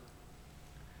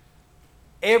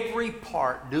 every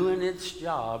part doing its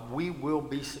job, we will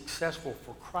be successful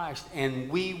for Christ, and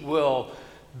we will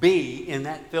be in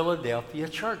that Philadelphia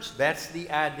church. That's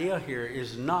the idea here,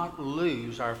 is not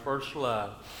lose our first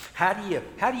love. How do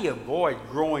you avoid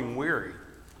growing weary?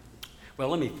 Well,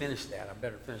 let me finish that. I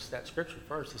better finish that scripture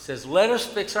first. It says, "Let us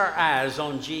fix our eyes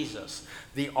on Jesus,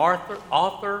 the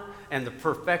author and the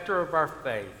perfecter of our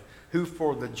faith, who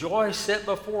for the joy set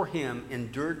before him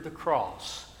endured the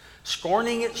cross,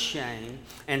 scorning its shame,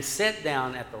 and sat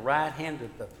down at the right hand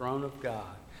of the throne of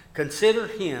God. Consider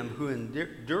him who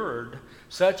endured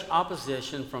such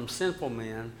opposition from sinful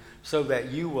men, so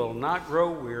that you will not grow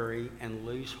weary and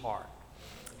lose heart."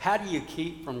 How do you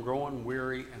keep from growing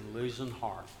weary and losing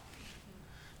heart?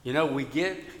 You know, we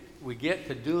get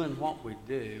to doing what we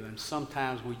do, and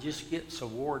sometimes we just get so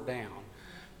worn down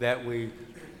that we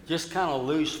just kind of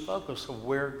lose focus of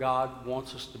where God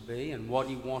wants us to be and what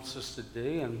he wants us to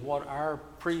do and what our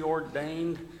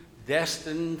preordained,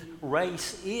 destined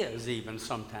race is even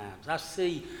sometimes. I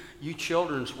see you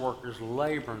children's workers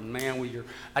laboring, man,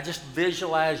 I just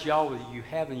visualize y'all with you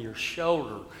having your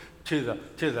shoulder to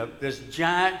this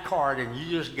giant cart, and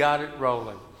you just got it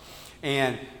rolling.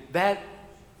 And that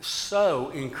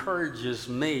so encourages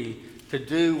me to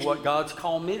do what God's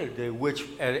called me to do, which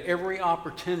at every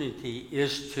opportunity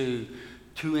is to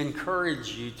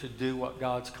encourage you to do what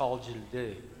God's called you to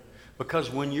do. Because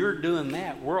when you're doing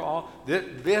that,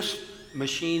 this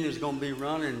machine is going to be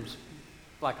running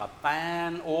like a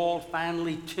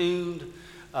finely tuned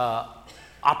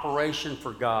operation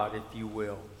for God, if you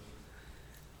will.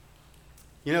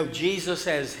 You know, Jesus,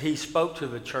 as he spoke to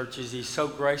the churches, he's so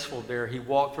graceful there. He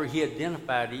walked through, he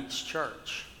identified each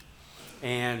church.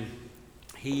 And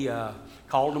he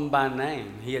called them by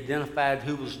name. He identified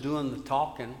who was doing the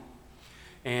talking.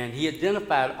 And he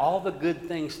identified all the good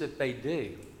things that they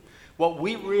do. What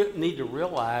we need to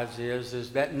realize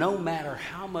is that no matter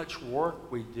how much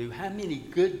work we do, how many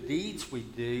good deeds we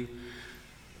do,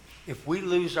 if we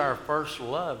lose our first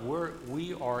love,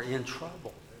 we are in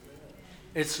trouble.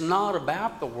 It's not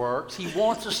about the works. He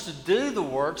wants us to do the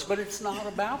works, but it's not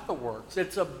about the works.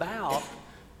 It's about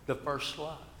the first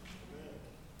love.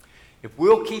 If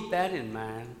we'll keep that in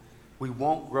mind, we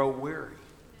won't grow weary.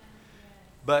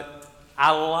 But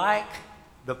I like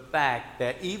the fact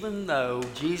that even though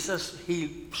Jesus,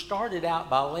 he started out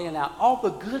by laying out all the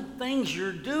good things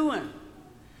you're doing.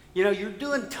 You know, you're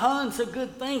doing tons of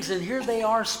good things, and here they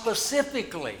are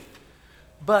specifically.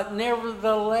 But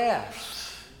nevertheless,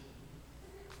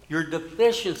 your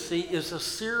deficiency is a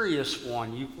serious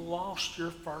one. You've lost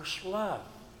your first love.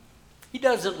 He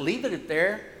doesn't leave it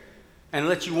there and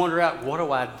let you wonder out, what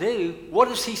do I do? What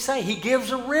does he say? He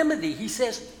gives a remedy. He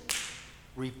says,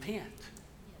 repent.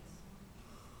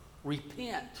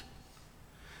 Repent.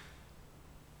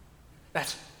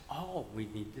 That's all we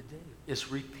need to do is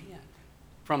repent.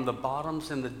 From the bottoms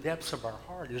and the depths of our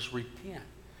heart is repent.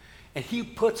 And he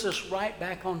puts us right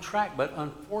back on track. But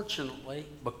unfortunately,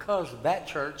 because that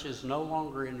church is no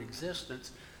longer in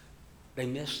existence, they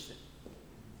missed it.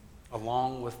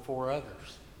 Along with 4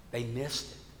 others. They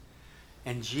missed it.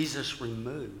 And Jesus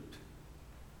removed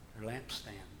their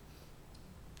lampstand.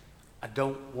 I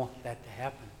don't want that to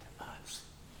happen to us.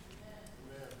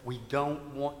 We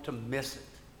don't want to miss it.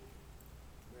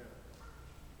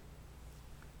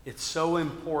 It's so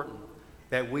important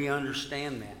that we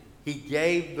understand that. He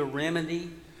gave the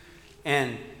remedy,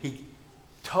 and he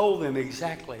told them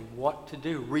exactly what to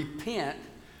do. Repent,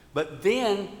 but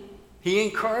then he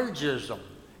encourages them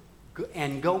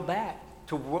and go back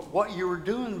to what you were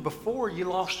doing before you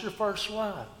lost your first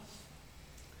love.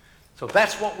 So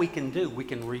that's what we can do.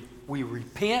 We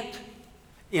repent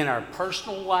in our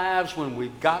personal lives when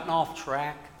we've gotten off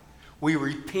track. We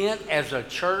repent as a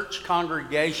church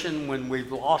congregation when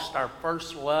we've lost our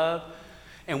first love.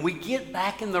 And we get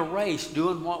back in the race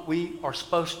doing what we are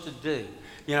supposed to do.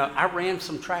 You know, I ran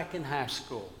some track in high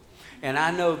school. And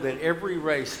I know that every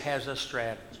race has a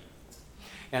strategy.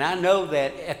 And I know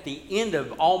that at the end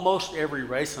of almost every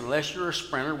race, unless you're a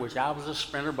sprinter, which I was a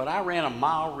sprinter, but I ran a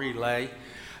mile relay.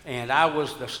 And I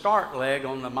was the start leg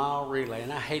on the mile relay.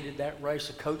 And I hated that race.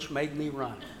 The coach made me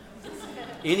run.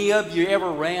 Any of you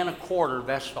ever ran a quarter,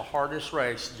 that's the hardest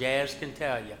race. Jazz can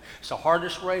tell you. It's the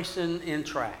hardest race in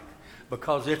track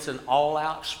because it's an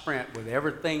all-out sprint with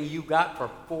everything you got for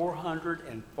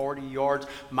 440 yards.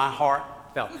 My heart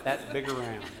felt that big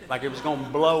around, like it was going to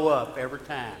blow up every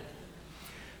time.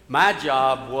 My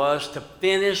job was to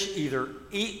finish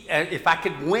if I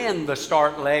could win the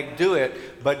start leg, do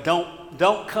it, but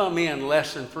don't come in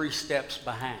less than 3 steps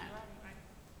behind.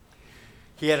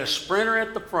 He had a sprinter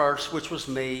at the first, which was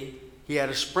me. He had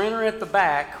a sprinter at the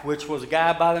back, which was a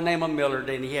guy by the name of Millard,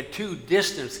 and he had 2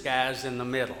 distance guys in the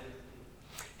middle.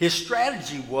 His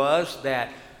strategy was that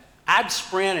I'd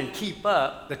sprint and keep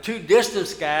up. The 2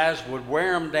 distance guys would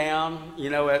wear them down,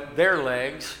 at their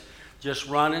legs, just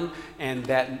running, and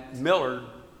that Millard,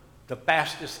 the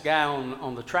fastest guy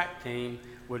on the track team,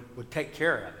 would take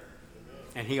care of it.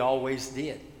 And he always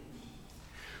did.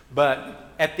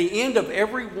 But at the end of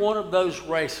every one of those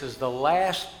races, the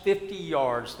last 50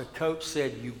 yards, the coach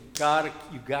said, you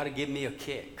gotta give me a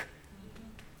kick.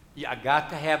 I got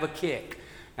to have a kick.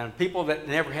 And people that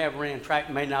never have ran track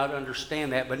may not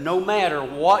understand that, but no matter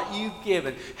what you've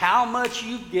given, how much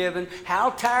you've given, how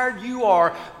tired you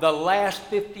are, the last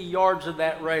 50 yards of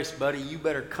that race, buddy, you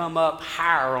better come up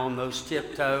higher on those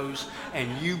tiptoes,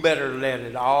 and you better let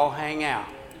it all hang out.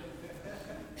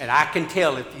 And I can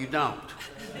tell if you don't.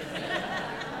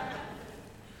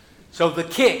 So the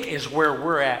kick is where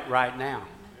we're at right now.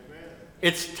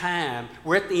 It's time.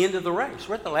 We're at the end of the race.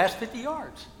 We're at the last 50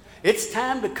 yards. It's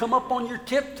time to come up on your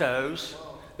tiptoes.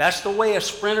 That's the way a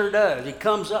sprinter does. He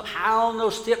comes up high on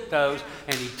those tiptoes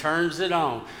and he turns it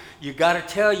on. You got to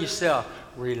tell yourself,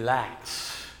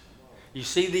 relax. You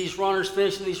see these runners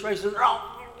finishing these races, they're all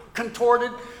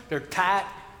contorted, they're tight,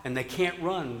 and they can't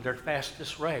run their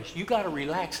fastest race. You got to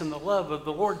relax in the love of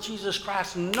the Lord Jesus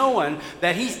Christ, knowing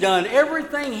that he's done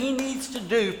everything he needs to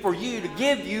do for you to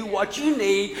give you what you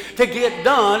need to get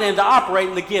done and to operate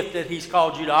in the gift that he's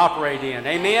called you to operate in.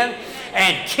 Amen?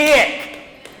 And kick.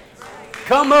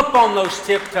 Come up on those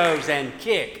tiptoes and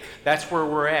kick. That's where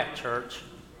we're at, church.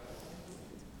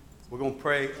 We're going to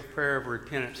pray a prayer of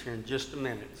repentance here in just a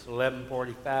minute. It's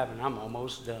 11:45 and I'm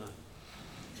almost done.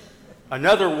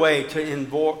 Another way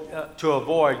to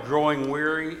avoid growing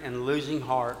weary and losing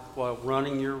heart while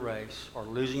running your race or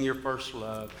losing your first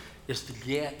love is to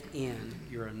get in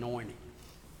your anointing.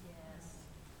 Yes.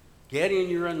 Get in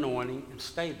your anointing and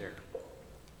stay there.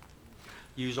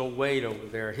 Use old Wade over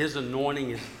there. His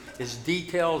anointing is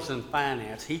details and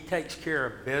finance. He takes care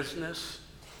of business,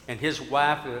 and his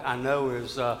wife, I know,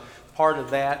 is part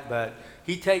of that, but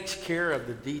he takes care of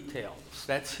the details.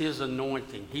 That's his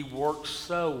anointing. He works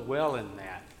so well in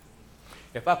that.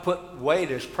 If I put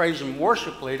Wade as praise and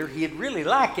worship leader, he'd really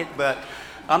like it, but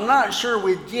I'm not sure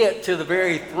we'd get to the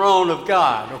very throne of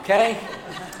God, okay?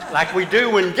 Like we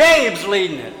do when Gabe's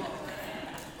leading it.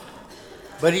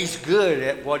 But he's good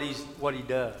at what he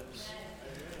does.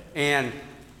 And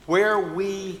where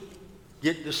we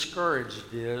get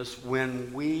discouraged is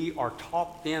when we are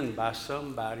talked in by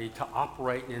somebody to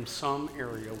operate in some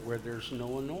area where there's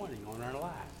no anointing on our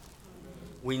life.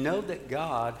 We know that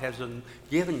God has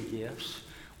given gifts.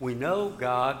 We know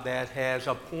God that has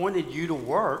appointed you to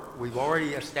work. We've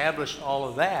already established all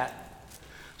of that.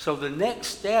 So the next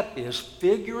step is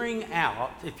figuring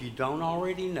out, if you don't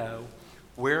already know,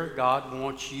 where God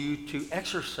wants you to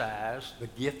exercise the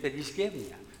gift that he's given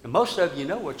you. And most of you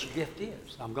know what your gift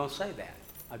is. I'm going to say that.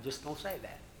 I'm just going to say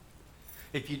that.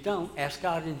 If you don't, ask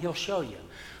God and he'll show you.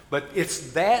 But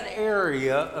it's that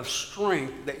area of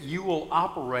strength that you will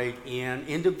operate in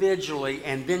individually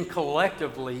and then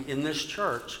collectively in this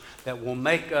church that will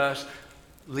make us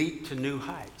leap to new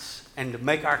heights and to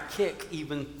make our kick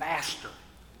even faster.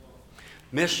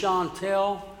 Miss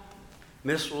Chantel,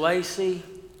 Miss Lacey,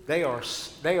 they're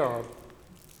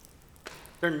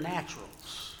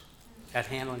naturals at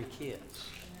handling kids.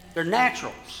 They're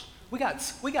naturals. We got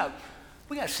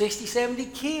 60, 70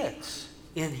 kids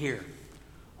in here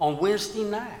on Wednesday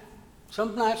night.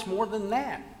 Some nights more than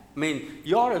that. I mean, if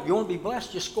you want to be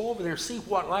blessed, just go over there and see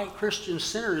what Light Christian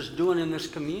Center is doing in this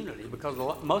community, because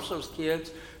most of those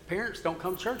kids, parents don't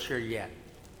come to church here yet.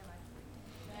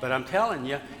 But I'm telling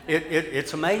you,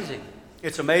 it's amazing.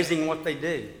 It's amazing what they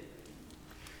do.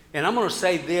 And I'm going to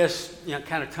say this,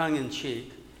 kind of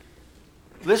tongue-in-cheek.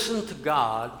 Listen to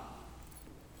God,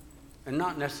 and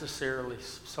not necessarily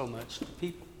so much to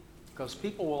people, because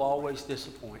people will always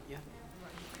disappoint you.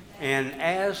 And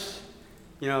as,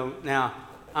 now,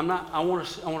 I want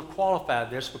to qualify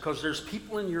this, because there's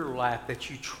people in your life that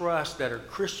you trust that are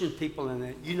Christian people and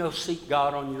that seek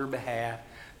God on your behalf.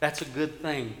 That's a good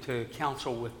thing to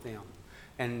counsel with them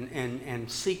and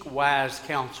seek wise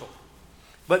counsel.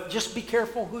 But just be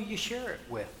careful who you share it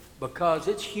with, because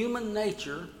it's human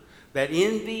nature that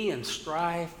envy and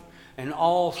strife and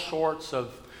all sorts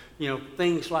of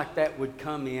things like that would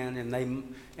come in,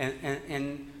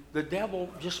 and the devil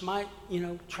just might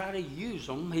try to use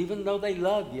them, even though they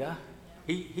love you.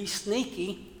 He's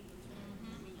sneaky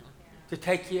to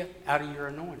take you out of your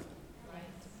anointing.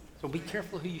 So be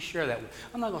careful who you share that with.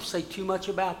 I'm not going to say too much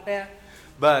about that,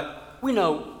 but we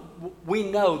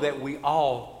know that we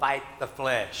all fight the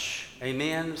flesh.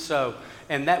 Amen?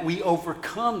 And that we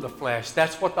overcome the flesh.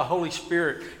 That's what the Holy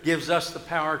Spirit gives us the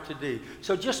power to do.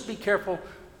 So just be careful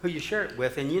who you share it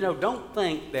with. And don't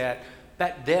think that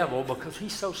devil, because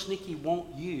he's so sneaky,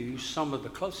 won't use some of the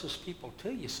closest people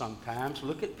to you sometimes.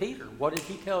 Look at Peter. What did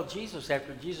he tell Jesus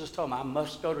after Jesus told him, I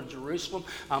must go to Jerusalem,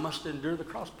 I must endure the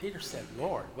cross? Peter said,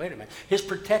 Lord, wait a minute. His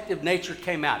protective nature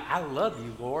came out. I love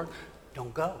you, Lord.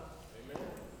 Don't go. Amen.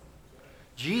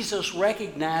 Jesus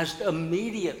recognized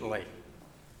immediately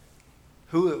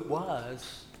who it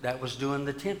was that was doing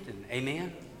the tempting.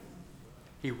 Amen?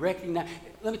 He recognized.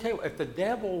 Let me tell you, if the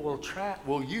devil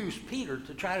will use Peter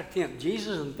to try to tempt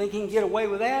Jesus and think he can get away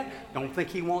with that, don't think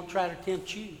he won't try to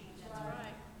tempt you. That's right.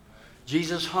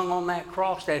 Jesus hung on that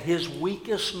cross at his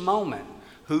weakest moment.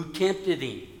 Who tempted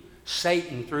him?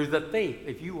 Satan through the thief.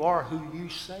 If you are who you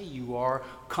say you are,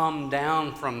 come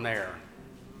down from there.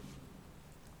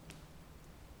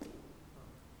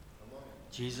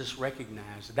 Jesus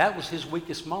recognized that was his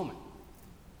weakest moment.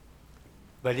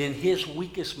 But in his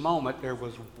weakest moment, there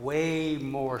was way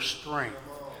more strength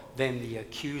than the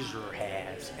accuser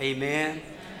has. Amen?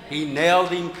 He nailed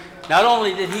him. Not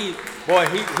only did he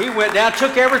went down,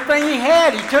 took everything he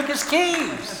had. He took his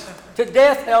keys to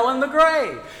death, hell, and the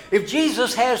grave. If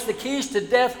Jesus has the keys to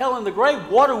death, hell, and the grave,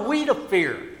 what are we to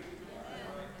fear?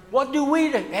 What do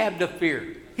we have to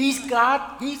fear? He's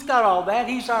got all that.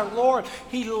 He's our Lord.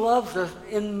 He loves us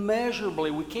immeasurably.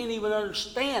 We can't even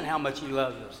understand how much he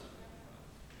loves us.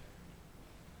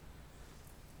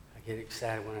 I get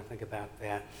excited when I think about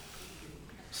that.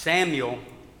 Samuel,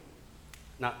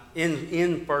 now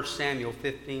in 1 Samuel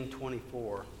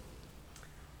 15:24,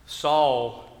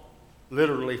 Saul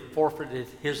literally forfeited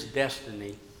his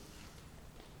destiny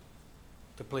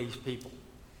to please people.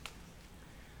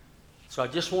 So I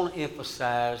just want to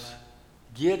emphasize,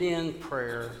 get in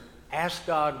prayer, ask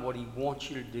God what he wants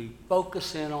you to do,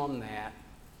 focus in on that,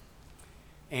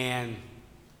 and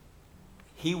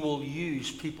he will use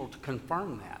people to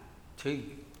confirm that to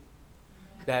you.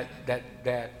 That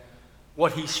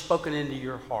what he's spoken into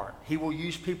your heart. He will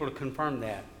use people to confirm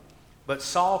that. But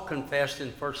Saul confessed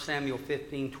in 1 Samuel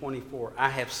 15:24, I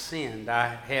have sinned. I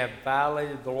have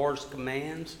violated the Lord's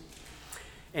commands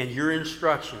and your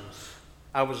instructions.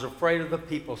 I was afraid of the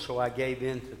people, so I gave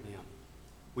in to them.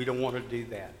 We don't want to do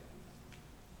that.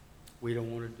 We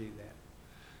don't want to do that.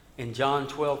 In John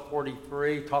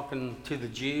 12:43,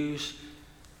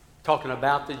 talking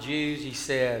about the Jews, he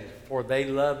said, for they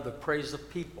love the praise of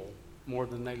people more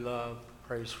than they love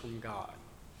praise from God.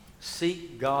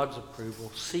 Seek God's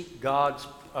approval. Seek God's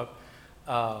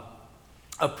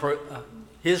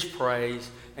his praise,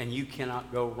 and you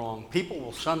cannot go wrong. People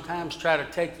will sometimes try to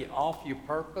take you off your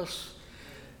purpose,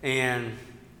 and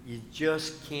you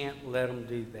just can't let them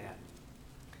do that.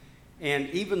 And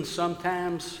even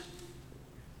sometimes,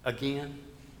 again,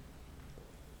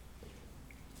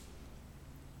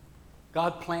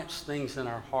 God plants things in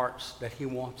our hearts that he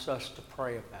wants us to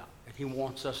pray about, that he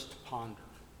wants us to ponder.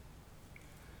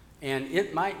 And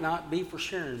it might not be for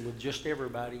sharing with just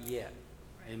everybody yet.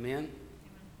 Amen?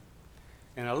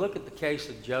 And I look at the case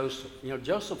of Joseph.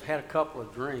 Joseph had a couple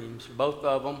of dreams. Both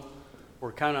of them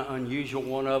were kind of unusual.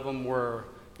 One of them were,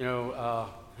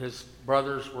 his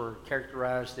brothers were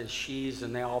characterized as she's,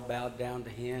 and they all bowed down to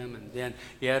him. And then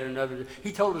he had another.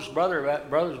 He told his brothers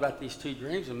about these 2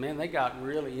 dreams, and man, they got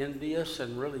really envious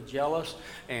and really jealous,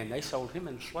 and they sold him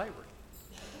into slavery.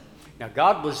 Now,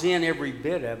 God was in every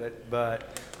bit of it,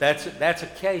 but that's a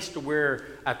case to where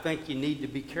I think you need to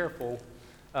be careful.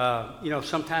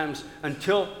 Sometimes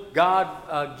until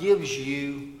God gives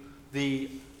you the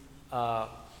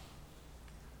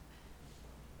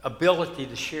ability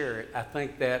to share it, I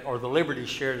think that, or the liberty to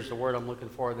share it is the word I'm looking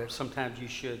for, that sometimes you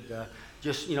should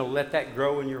just let that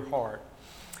grow in your heart.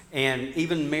 And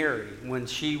even Mary, when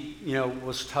she,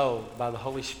 was told by the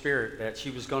Holy Spirit that she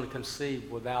was going to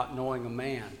conceive without knowing a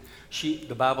man,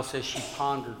 the Bible says she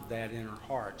pondered that in her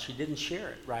heart. She didn't share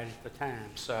it right at the time.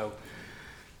 So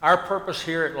our purpose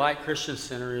here at Light Christian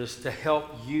Center is to help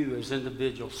you as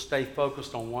individuals stay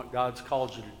focused on what God's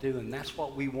called you to do, and that's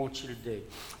what we want you to do.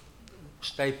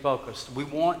 Stay focused. We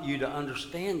want you to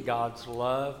understand God's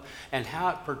love and how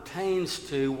it pertains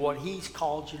to what He's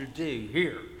called you to do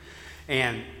here.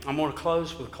 And I'm going to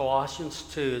close with Colossians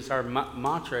 2. It's our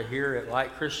mantra here at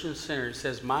Light Christian Center. It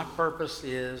says, my purpose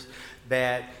is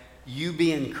that you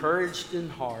be encouraged in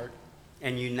heart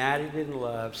and united in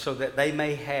love, so that they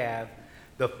may have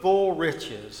the full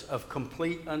riches of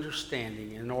complete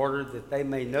understanding, in order that they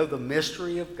may know the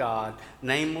mystery of God,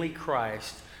 namely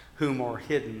Christ, whom are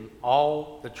hidden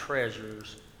all the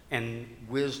treasures and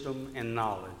wisdom and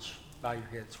knowledge. Bow your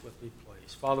heads with me,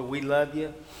 please. Father, we love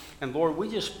you. And Lord, we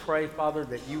just pray, Father,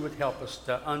 that you would help us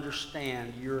to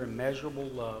understand your immeasurable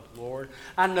love, Lord.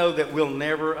 I know that we'll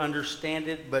never understand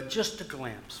it, but just a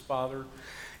glimpse, Father.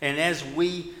 And as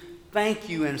we thank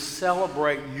you and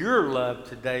celebrate your love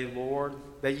today, Lord,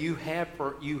 that you have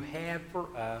for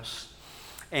us,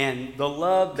 and the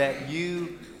love that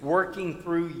you, working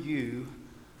through you,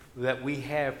 that we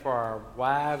have for our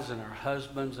wives and our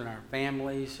husbands and our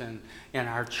families and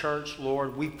our church,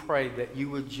 Lord, we pray that you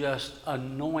would just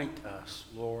anoint us,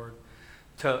 Lord,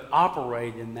 to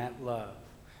operate in that love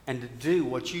and to do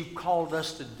what you've called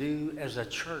us to do as a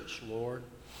church, Lord.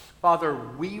 Father,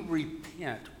 we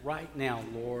repent right now,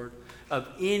 Lord, of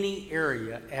any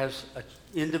area as an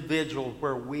individual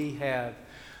where we have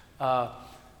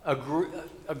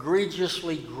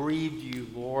egregiously grieved you,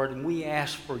 Lord, and we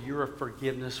ask for your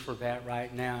forgiveness for that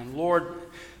right now. And Lord,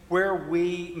 where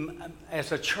we,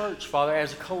 as a church, Father,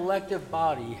 as a collective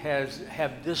body,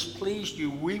 have displeased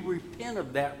you, we repent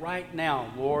of that right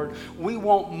now, Lord. We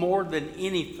want more than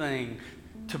anything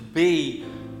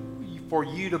for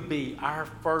you to be our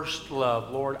first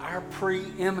love, Lord, our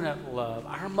preeminent love,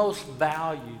 our most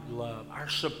valued love, our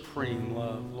supreme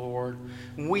love, Lord.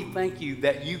 And we thank you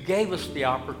that you gave us the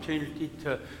opportunity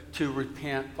to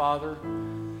repent, Father,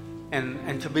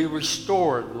 and to be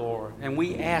restored, Lord. And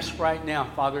we ask right now,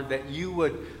 Father, that you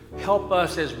would help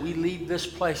us as we leave this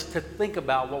place to think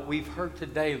about what we've heard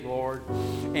today, Lord.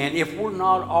 And if we're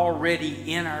not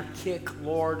already in our kick,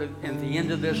 Lord, at the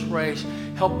end of this race,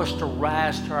 help us to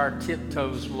rise to our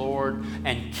tiptoes, Lord,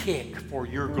 and kick for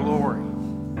your glory.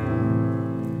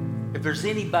 If there's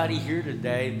anybody here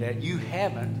today that you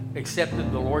haven't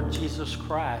accepted the Lord Jesus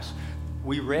Christ,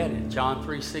 we read it, John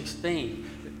 3:16.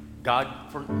 God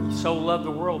so loved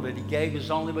the world that he gave his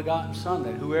only begotten Son,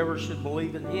 that whoever should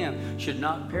believe in him should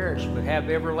not perish but have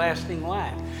everlasting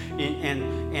life.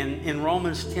 And in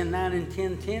Romans 10:9 and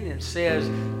 10:10 it says,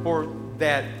 for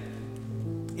that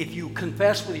if you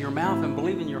confess with your mouth and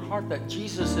believe in your heart that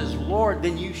Jesus is Lord,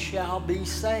 then you shall be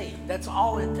saved. That's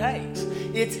all it takes.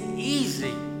 It's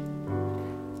easy.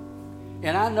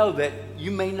 And I know that you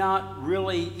may not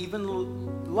really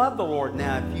even love the Lord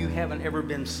now if you haven't ever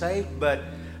been saved, but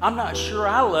I'm not sure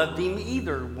I loved him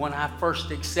either when I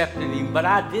first accepted him, but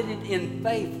I did it in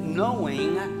faith,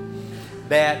 knowing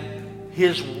that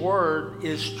his word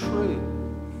is true.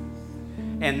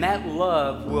 And that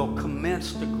love will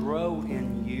commence to grow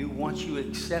in you once you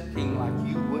accept him like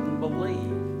you wouldn't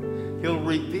believe. He'll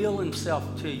reveal himself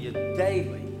to you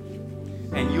daily,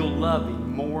 and you'll love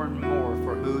him more and more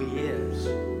for who he is.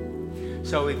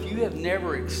 So if you have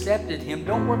never accepted him,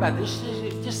 don't worry about this.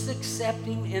 Just accept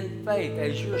him in faith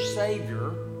as your Savior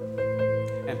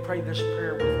and pray this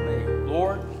prayer with me.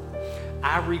 Lord,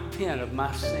 I repent of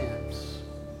my sins.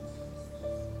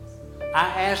 I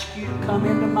ask you to come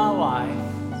into my life,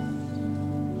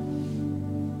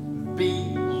 be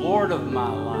Lord of my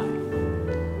life.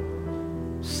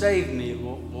 Save me,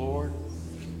 Lord,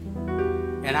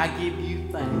 and I give you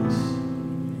thanks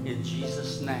in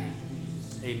Jesus' name.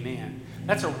 Amen.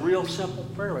 That's a real simple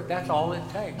prayer, but that's all it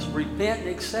takes. Repent and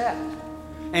accept.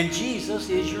 And Jesus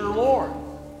is your Lord.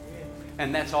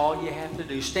 And that's all you have to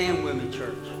do. Stand with me,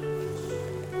 church.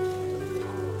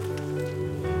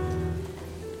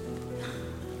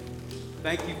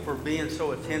 Thank you for being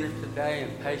so attentive today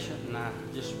and patient, and I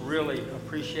just really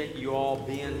appreciate you all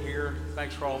being here.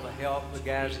 Thanks for all the help the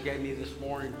guys gave me this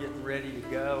morning getting ready to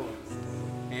go.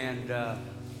 And I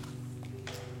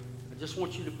just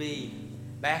want you to be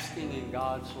basking in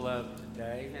God's love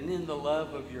today and in the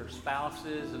love of your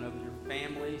spouses and of your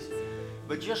families,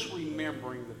 but just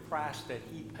remembering the price that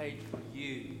He paid for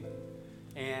you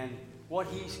and what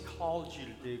He's called you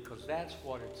to do, because that's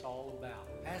what it's all about.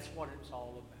 That's what it's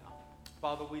all about.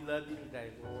 Father, we love you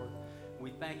today, Lord. We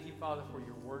thank you, Father, for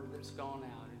your word that's gone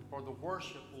out and for the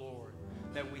worship, Lord,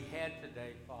 that we had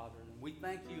today, Father. And we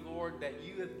thank you, Lord, that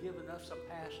you have given us a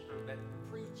pastor that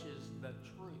preaches the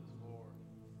truth, Lord.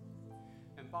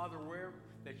 And Father, where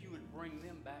that you would bring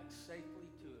them back safely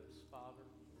to us, Father.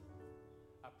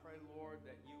 I pray, Lord,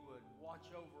 that you would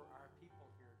watch over our